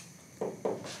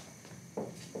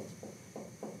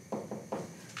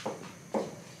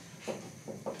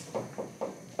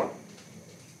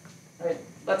 Right.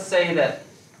 Let's say that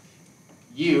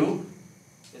u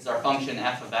is our function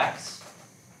f of x.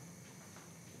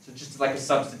 So just like a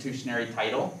substitutionary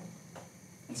title.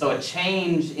 And so a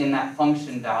change in that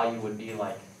function value would be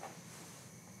like,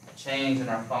 a change in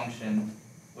our function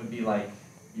would be like,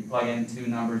 you plug in two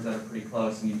numbers that are pretty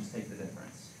close and you just take the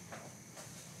difference.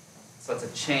 So it's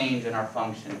a change in our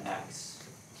function x.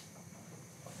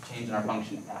 A change in our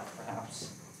function f,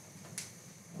 perhaps.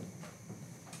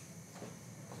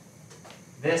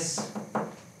 This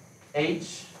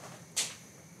h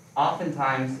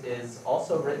oftentimes is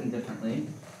also written differently.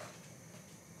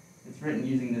 It's written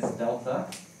using this delta,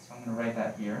 so I'm going to write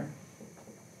that here.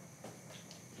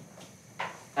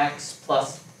 X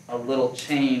plus a little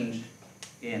change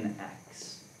in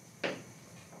x.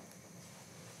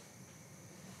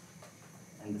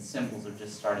 And the symbols are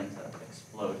just starting to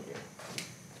explode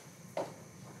here.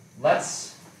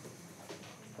 Let's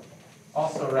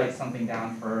also write something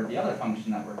down for the other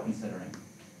function that we're considering.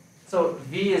 So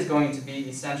v is going to be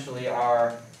essentially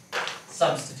our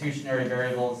substitutionary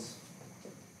variables.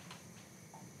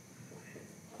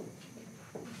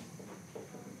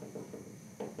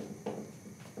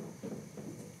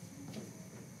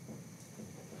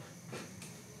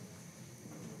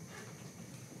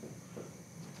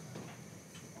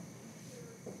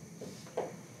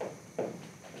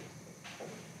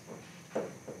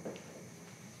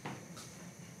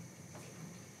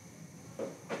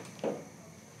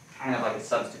 Kind of like a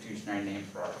substitutionary name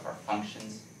for our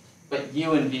functions. But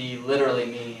u and v literally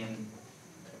mean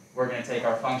we're going to take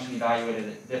our function evaluated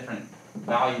at different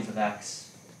values of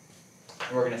x,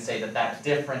 and we're going to say that that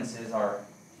difference is our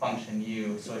function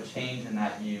u, so a change in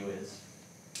that u is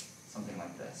something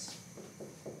like this.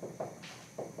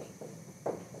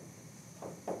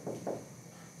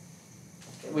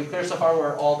 Okay, we clear so far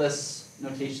where all this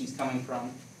notation is coming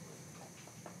from?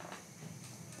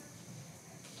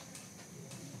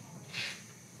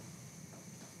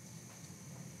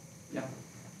 Yeah.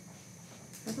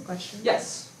 I have a question.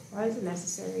 Yes. Why is it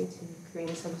necessary to create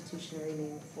a substitutionary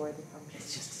name for the function?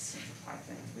 It's just to simplify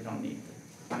things. We don't need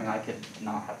to. I mean, I could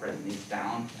not have written these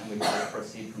down, and we could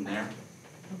proceed from there.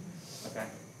 Okay.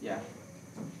 Yeah.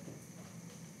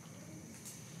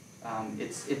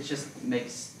 It just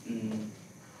makes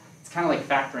it's kind of like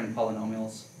factoring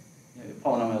polynomials. You know,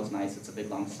 polynomial is nice. It's a big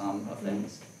lump sum of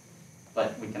things,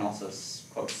 but we can also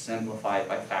quote simplify it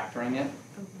by factoring it.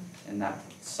 Okay. and that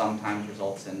sometimes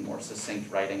results in more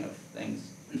succinct writing of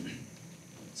things.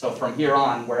 So from here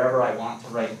on, wherever I want to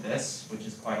write this, which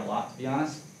is quite a lot to be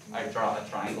honest, I draw a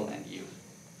triangle and U.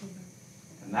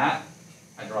 And that,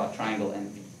 I draw a triangle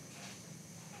and V.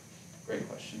 Great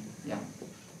question, yeah.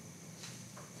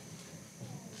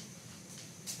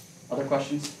 Other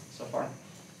questions so far?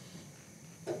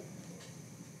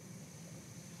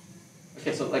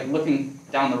 Okay, so like looking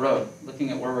down the road, looking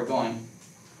at where we're going,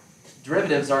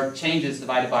 derivatives are changes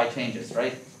divided by changes,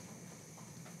 right?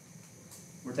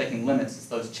 We're taking limits as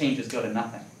those changes go to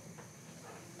nothing.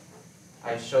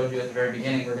 I showed you at the very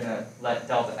beginning we're going to let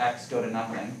delta x go to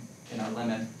nothing in our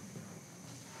limit.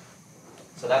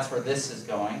 So that's where this is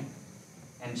going.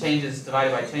 And changes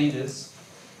divided by changes,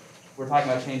 we're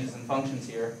talking about changes in functions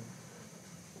here.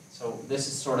 So this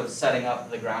is sort of setting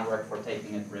up the groundwork for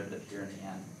taking a derivative here in the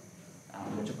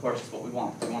end, which of course is what we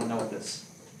want. We want to know what this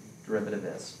derivative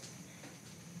is.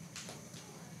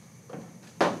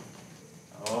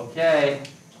 Okay.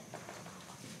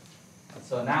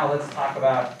 So now let's talk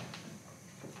about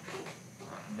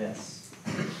this.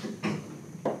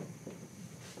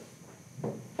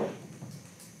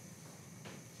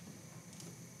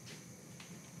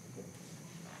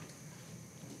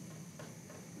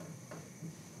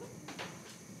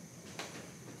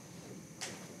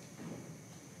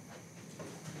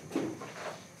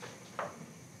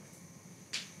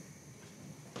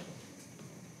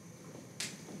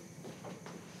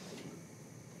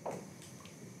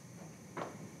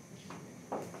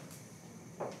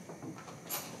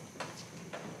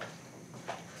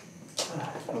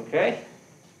 Okay,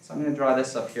 so I'm going to draw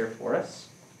this up here for us.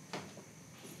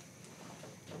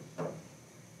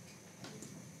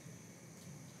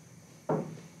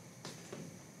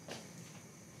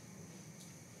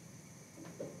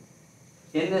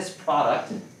 In this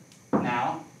product,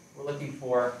 now, we're looking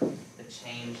for the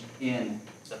change in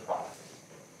the product.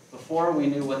 Before we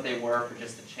knew what they were for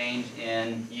just the change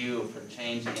in U, for the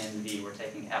change in V, we're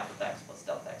taking f of x plus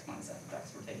delta x minus f of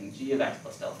x. We're taking g of x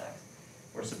plus delta x.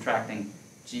 We're subtracting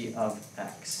g of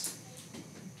x.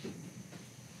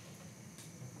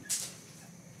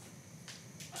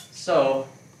 So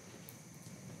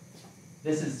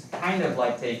this is kind of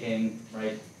like taking,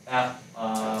 right, f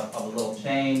of a little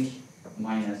change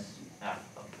minus f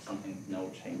of something with no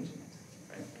change in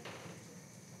it, right?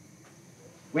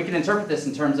 We can interpret this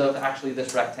in terms of actually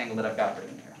this rectangle that I've got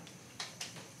written here.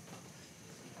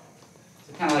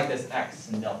 So kind of like this x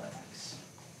and delta x.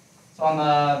 So on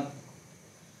the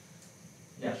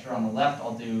on the left,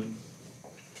 I'll do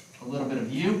a little bit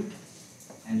of u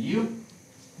and u.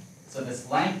 So this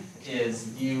length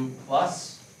is u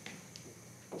plus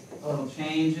a little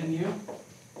change in u.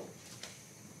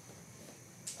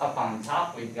 Up on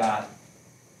top, we've got,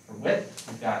 for width,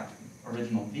 we've got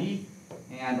original v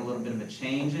and a little bit of a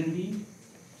change in v.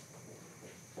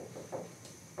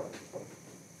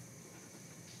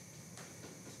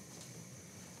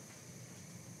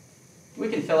 We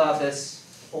can fill out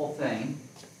this whole thing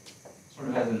sort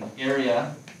of as an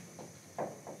area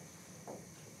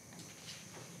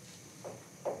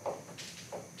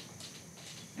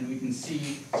and we can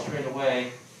see straight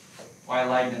away why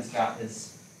Leibniz got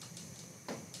his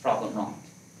problem wrong.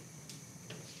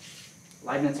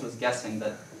 Leibniz was guessing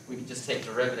that we could just take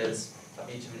derivatives of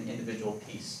each of an individual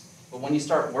piece. But when you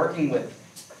start working with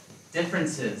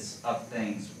differences of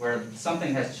things where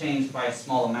something has changed by a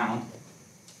small amount,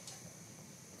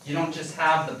 you don't just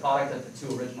have the product of the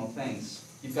two original things.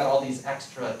 You've got all these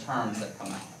extra terms that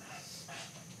come out.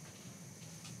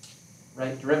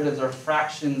 Right? Derivatives are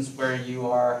fractions where you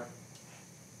are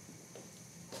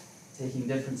taking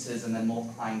differences and then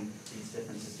multiplying these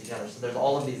differences together. So there's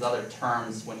all of these other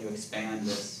terms when you expand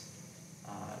this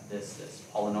this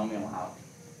polynomial out.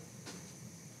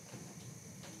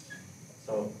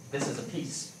 So this is a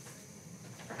piece,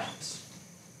 perhaps,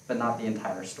 but not the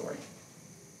entire story.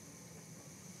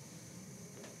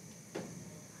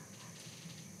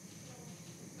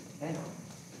 Okay.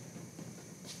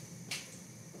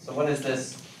 So what is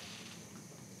this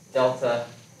delta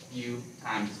u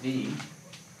times v?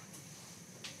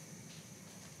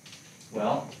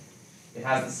 Well, it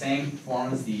has the same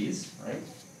form as these, right?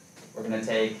 We're going to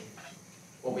take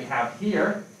what we have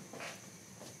here,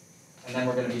 and then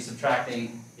we're going to be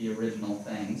subtracting the original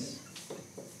things.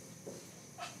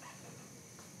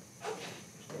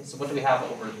 Okay, so what do we have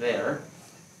over there?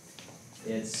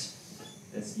 It's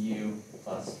this u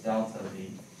plus delta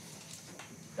v,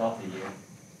 delta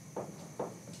u,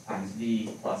 times v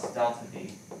plus delta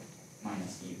v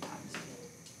minus u times v.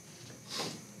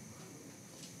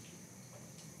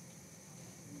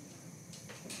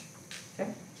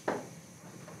 Okay.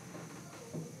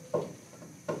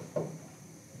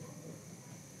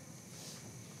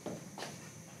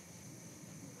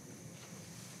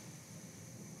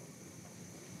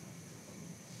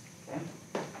 Okay.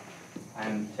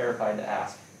 I'm terrified to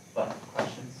ask, but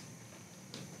questions?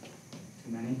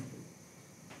 Too many?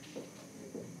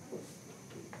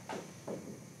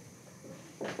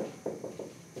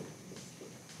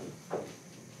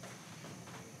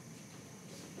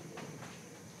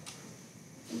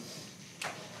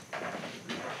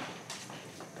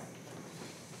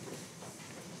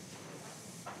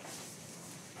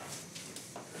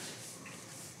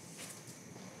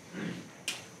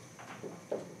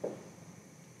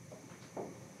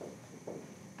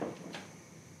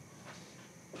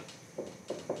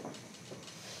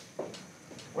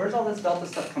 Where's all this delta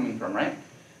stuff coming from, right?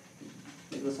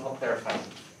 Maybe this will help clarify.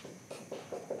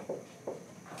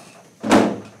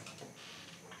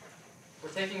 We're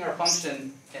taking our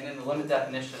function, and in the limit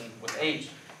definition with h,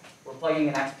 we're plugging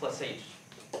in x plus h.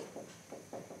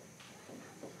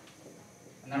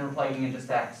 And then we're plugging in just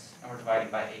x, and we're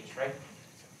dividing by h, right?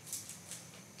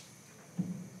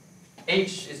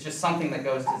 H is just something that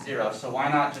goes to 0, so why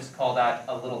not just call that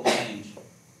a little change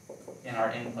in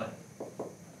our input?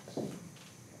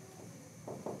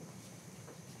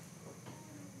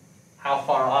 How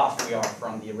far off we are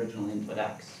from the original input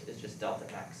x is just delta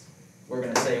x. We're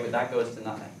going to say well, that goes to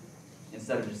nothing.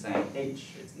 Instead of just saying h,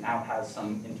 it now has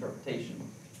some interpretation.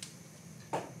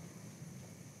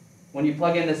 When you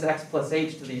plug in this x plus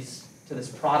h to this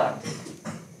product,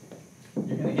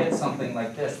 you're going to get something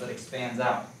like this that expands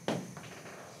out.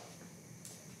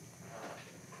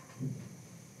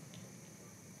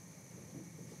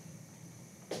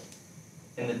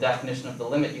 In the definition of the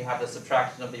limit, you have the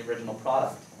subtraction of the original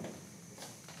product.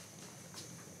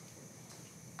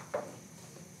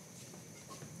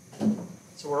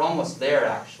 So we're almost there,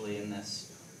 actually, in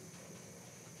this.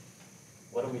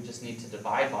 What do we just need to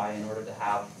divide by in order to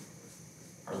have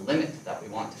our limit that we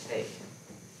want to take?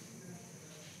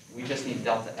 We just need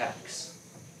delta x.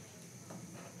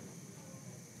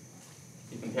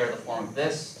 You compare the form of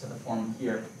this to the form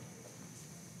here.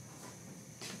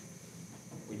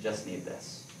 We just need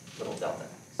this little delta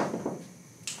x.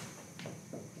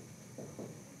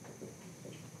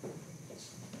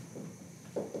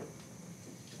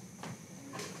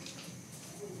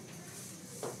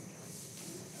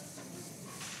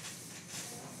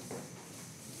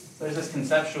 So there's this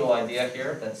conceptual idea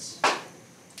here that's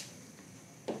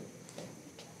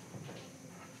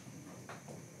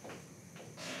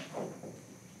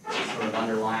sort of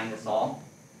underlying this all.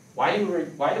 Why do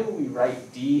we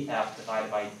write df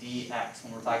divided by dx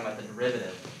when we're talking about the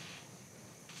derivative?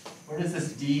 Where does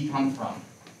this d come from?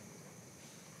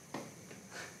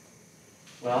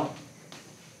 Well,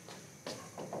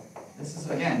 this is,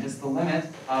 again, just the limit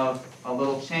of a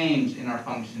little change in our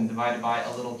function divided by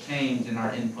a little change in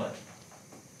our input.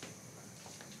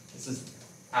 This is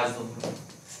as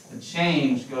the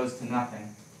change goes to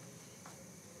nothing.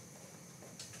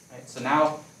 Right, so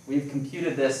now we've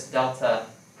computed this delta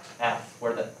f,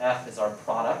 where the f is our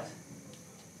product.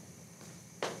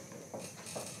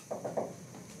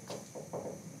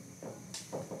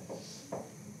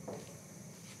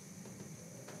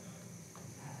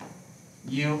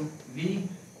 U, v,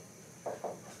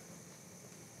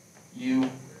 u,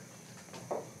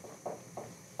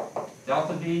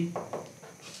 delta v,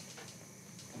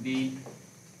 v,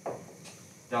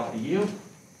 delta u,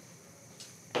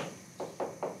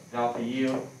 delta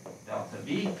u, delta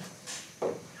v,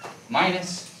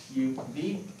 minus u,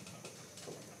 v,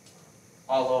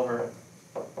 all over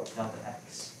delta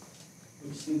x.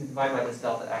 We just need to divide by this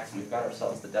delta x, and we've got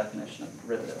ourselves the definition of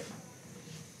derivative.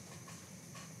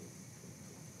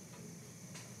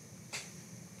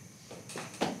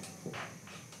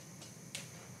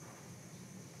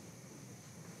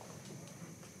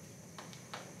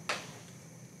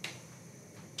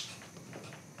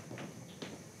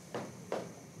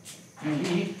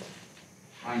 uv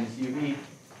minus uv.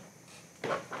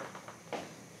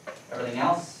 Everything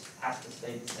else has to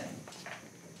stay the same.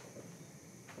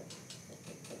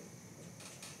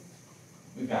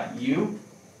 We've got u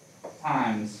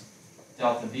times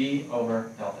delta v over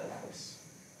delta x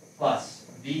plus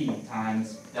v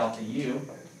times delta u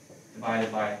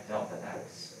divided by delta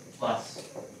x plus,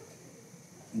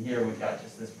 and here we've got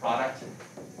just this product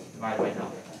divided by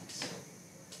delta x.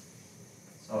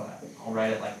 So I'll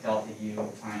write it like delta u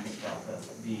times delta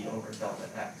v over delta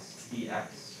x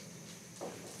dx,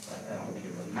 but I don't think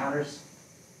it really matters,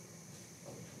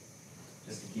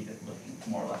 just to keep it looking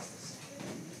more or less the same.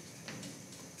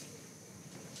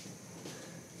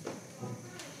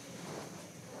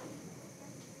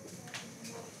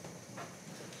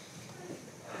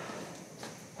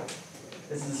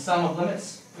 This is the sum of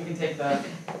limits. We can take the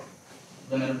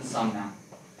limit of the sum now.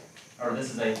 Or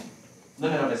this is a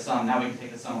limit of a sum, now we can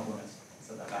take the sum of limits.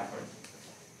 Set that backwards.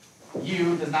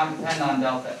 U does not depend on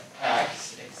delta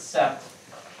x except,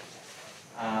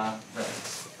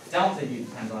 delta U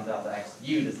depends on delta x,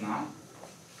 U does not.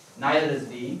 Neither does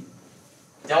V.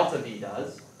 Delta V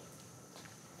does.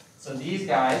 So these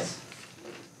guys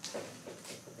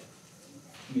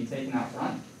can be taken out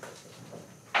front.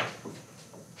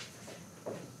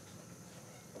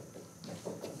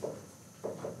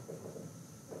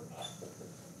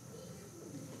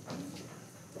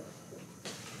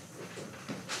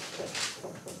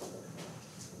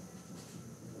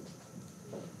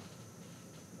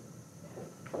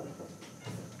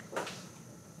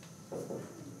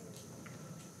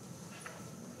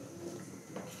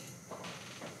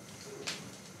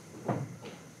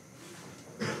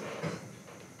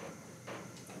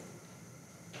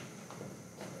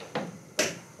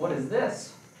 What is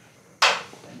this?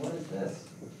 And what is this?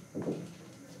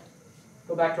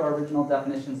 Go back to our original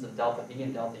definitions of delta V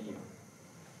and delta U.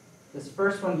 This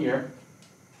first one here,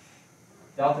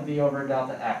 delta V over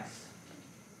delta x.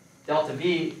 Delta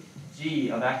V,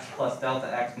 g of x plus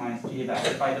delta x minus g of x.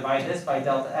 If I divide this by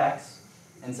delta x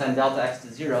and send delta x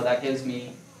to 0, that gives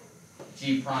me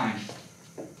g prime.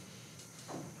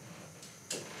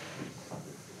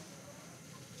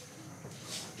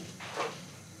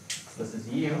 This is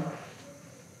u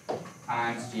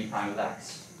times g prime of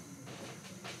x.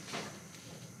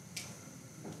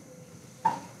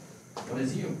 What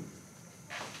is u?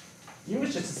 U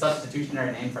is just a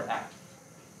substitutionary name for f.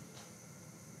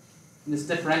 And this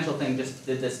differential thing just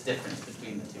did this difference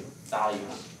between the two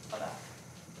values of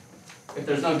f. If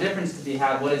there's no difference to be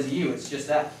had, what is u? It's just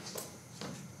f.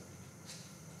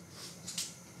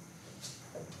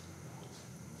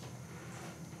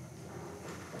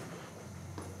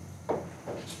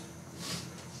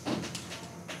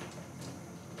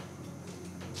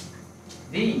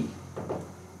 V.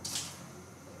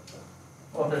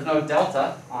 Well, if there's no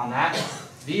delta on that,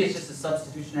 V is just a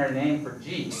substitutionary name for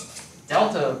G.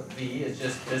 Delta V is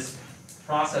just this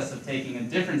process of taking a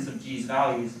difference of G's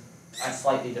values at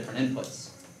slightly different inputs.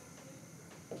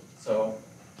 So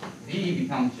V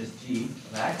becomes just G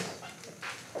of x.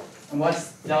 And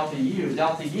what's delta U?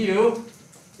 Delta U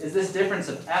is this difference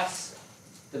of x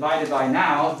divided by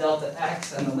now delta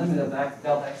x and the limit of x,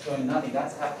 delta x going to nothing.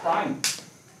 That's f prime.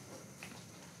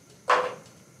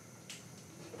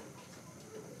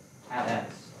 At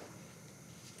x.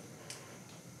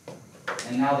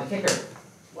 And now the kicker.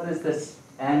 What is this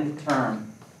end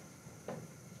term?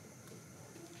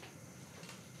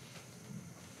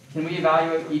 Can we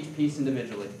evaluate each piece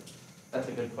individually? That's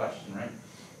a good question, right?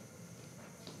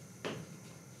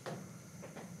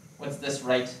 What's this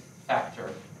right factor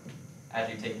as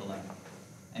you take the limit?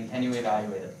 And can you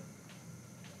evaluate it?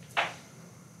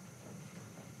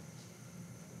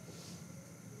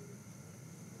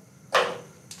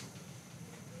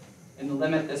 In the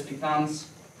limit, this becomes,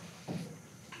 I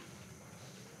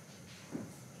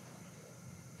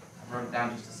wrote it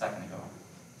down just a second ago.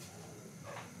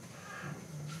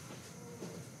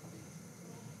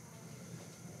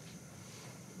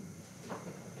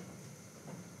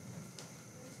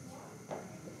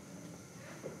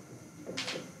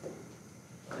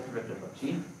 The derivative of g.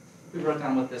 If we wrote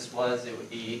down what this was, it would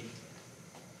be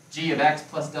g of x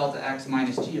plus delta x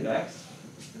minus g of x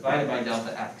divided by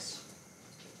delta x.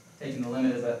 Taking the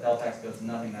limit as that delta x goes to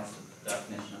nothing, that's the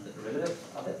definition of the derivative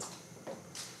of it.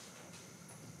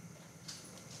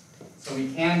 So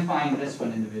we can find this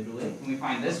one individually. Can we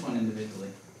find this one individually?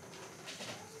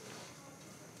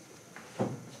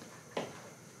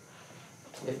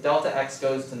 If delta x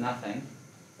goes to nothing,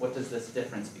 what does this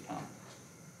difference become?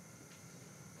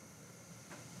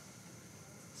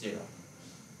 0.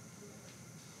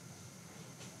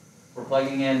 We're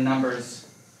plugging in numbers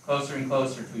closer and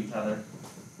closer to each other.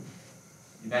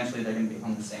 Eventually they're going to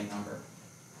become the same number.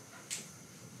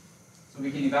 So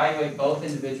we can evaluate both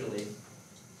individually,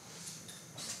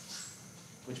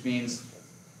 which means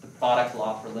the product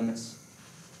law for limits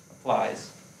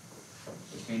applies,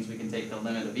 which means we can take the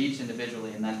limit of each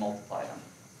individually and then multiply them,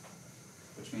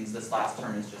 which means this last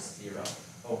term is just 0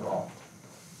 overall.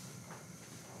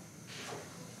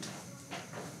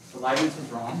 So Leibniz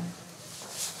was wrong.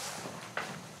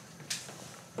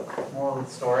 Moral of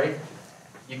the story.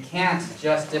 You can't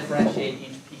just differentiate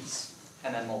each piece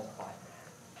and then multiply.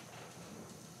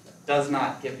 It does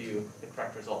not give you the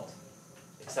correct result,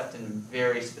 except in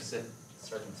very specific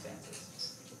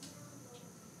circumstances.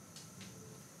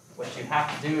 What you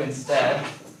have to do instead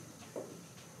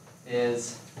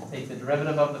is take the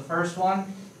derivative of the first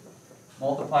one,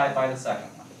 multiply it by the second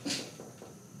one.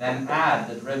 Then add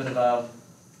the derivative of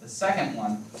the second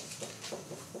one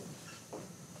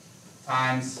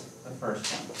times the first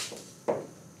one.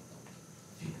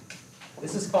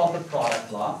 This is called the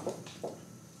product law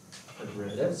for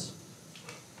derivatives.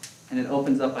 And it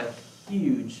opens up a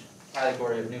huge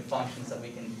category of new functions that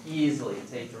we can easily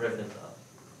take derivatives of.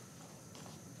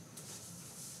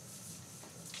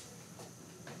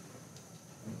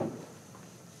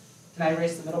 Can I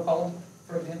erase the middle column,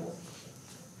 for example?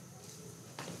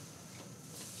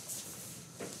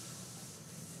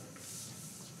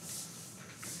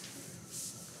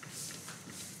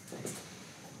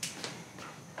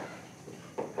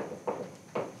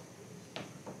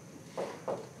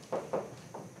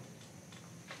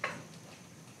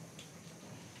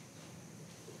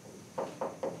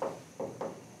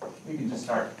 We can just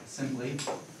start simply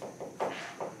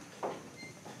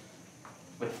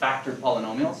with factored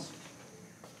polynomials.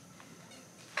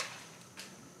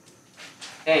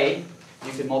 A,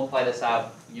 you could multiply this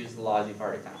out, use the laws you've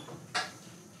already found.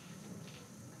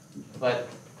 But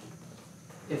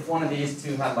if one of these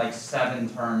two had like 7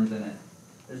 terms in it,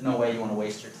 there's no way you want to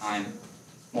waste your time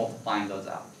multiplying those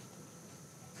out.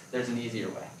 There's an easier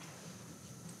way.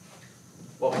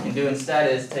 What we can do instead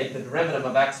is take the derivative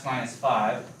of x minus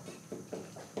 5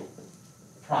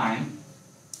 prime,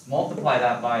 multiply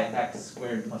that by x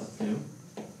squared plus 2,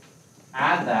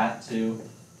 add that to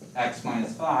x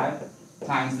minus 5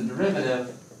 times the derivative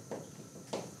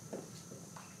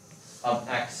of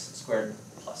x squared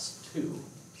plus 2.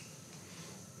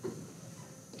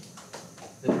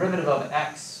 The derivative of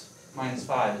x minus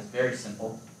 5 is very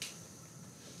simple,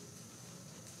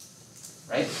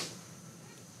 right?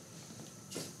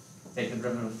 Take the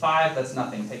derivative of 5, that's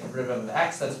nothing. Take the derivative of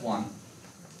x, that's 1.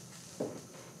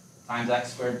 Times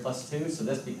x squared plus 2, so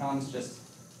this becomes just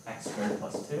x squared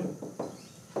plus 2.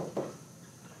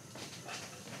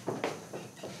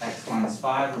 X minus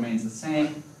 5 remains the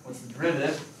same. What's the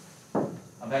derivative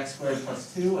of x squared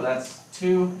plus 2? Well, that's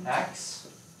 2x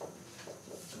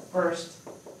first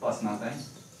plus nothing.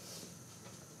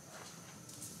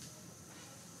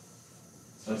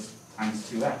 So it's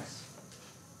times 2x.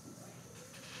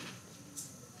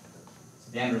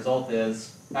 So the end result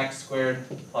is x squared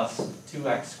plus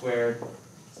 2x squared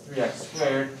is 3x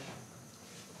squared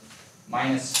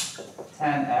minus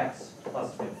 10x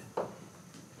plus 2.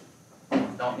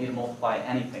 Don't need to multiply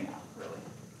anything out,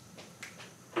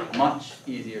 really. Much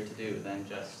easier to do than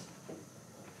just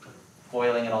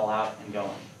boiling it all out and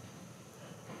going,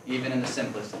 even in the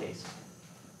simplest case.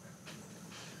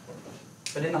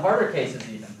 But in the harder cases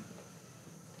even,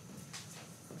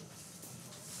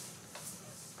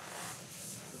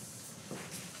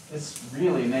 this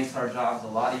really makes our jobs a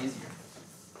lot easier.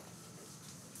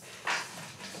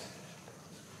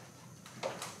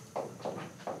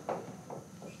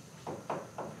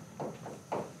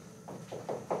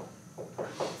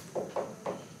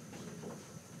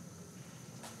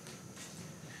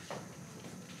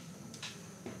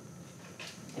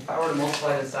 If I were to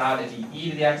multiply this out, it'd be e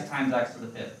to the x times x to the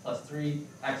 5th plus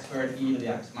 3x squared e to the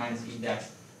x minus e to the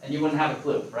x. And you wouldn't have a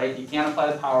clue, right? You can't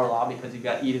apply the power law because you've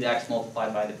got e to the x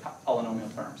multiplied by the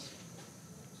polynomial terms.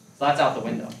 So that's out the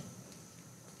window.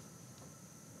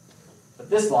 But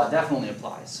this law definitely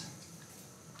applies.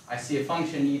 I see a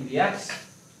function e to the x.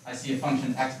 I see a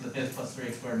function x to the 5th plus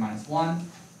 3x squared minus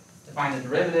 1. To find the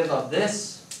derivative of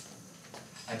this,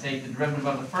 I take the derivative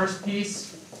of the first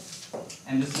piece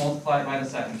and just multiply it by the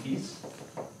second piece.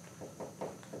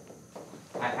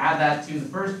 I add that to the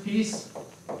first piece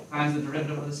times the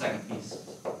derivative of the second piece.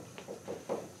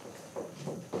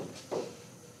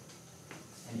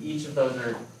 And each of those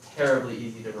are terribly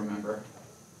easy to remember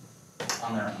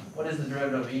on their own. What is the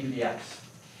derivative of e to the x?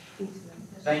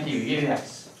 Thank you, e to the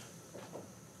x.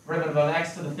 Derivative of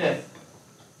x to the 5th.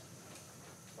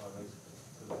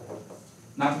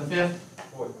 Not to the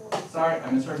 5th? Sorry,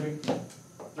 I misheard you.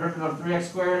 Derivative of 3x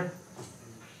squared.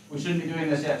 We shouldn't be doing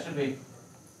this yet, should we?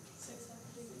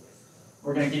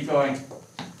 We're going to keep going.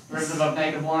 Derivative of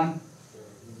negative 1.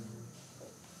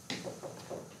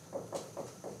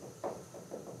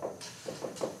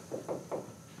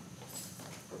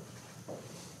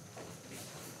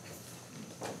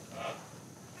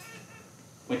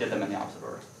 We did them in the opposite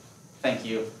order. Thank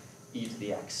you, e to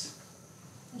the x.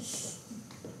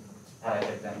 Had I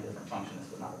picked any different function, this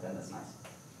would not have been this nice.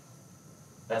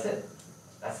 That's it.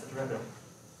 That's the derivative.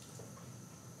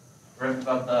 Derivative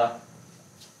of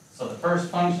so the first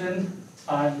function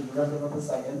times the derivative of the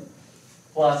second,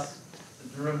 plus the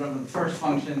derivative of the first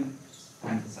function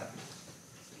times the second.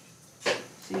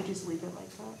 So you just leave it like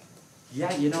that?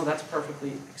 Yeah, you know, that's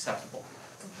perfectly acceptable.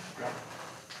 Yeah.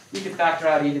 You could factor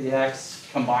out e to the x,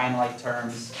 combine like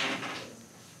terms.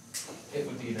 It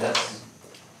would be this.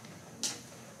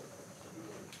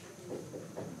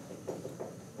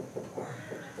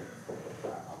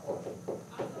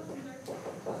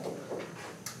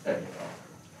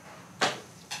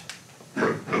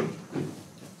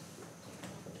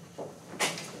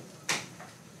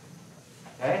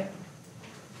 Okay?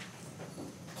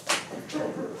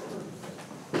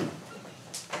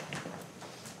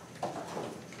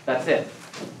 That's it,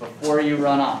 before you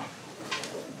run off.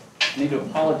 I need to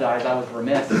apologize, I was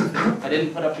remiss. I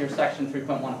didn't put up your section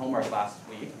 3.1 homework last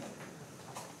week.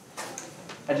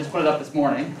 I just put it up this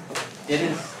morning. It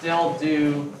is still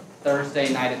due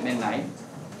Thursday night at midnight.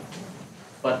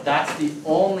 But that's the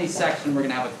only section we're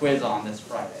gonna have a quiz on this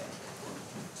Friday.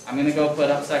 I'm gonna go put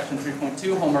up section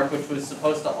 3.2 homework, which was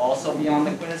supposed to also be on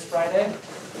the quiz Friday.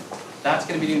 That's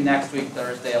gonna be due next week,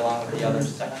 Thursday, along with the other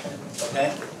sections,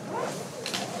 okay?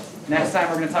 Next time,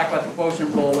 we're gonna talk about the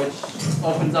quotient rule, which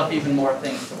opens up even more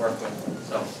things to work with.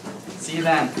 So, see you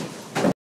then.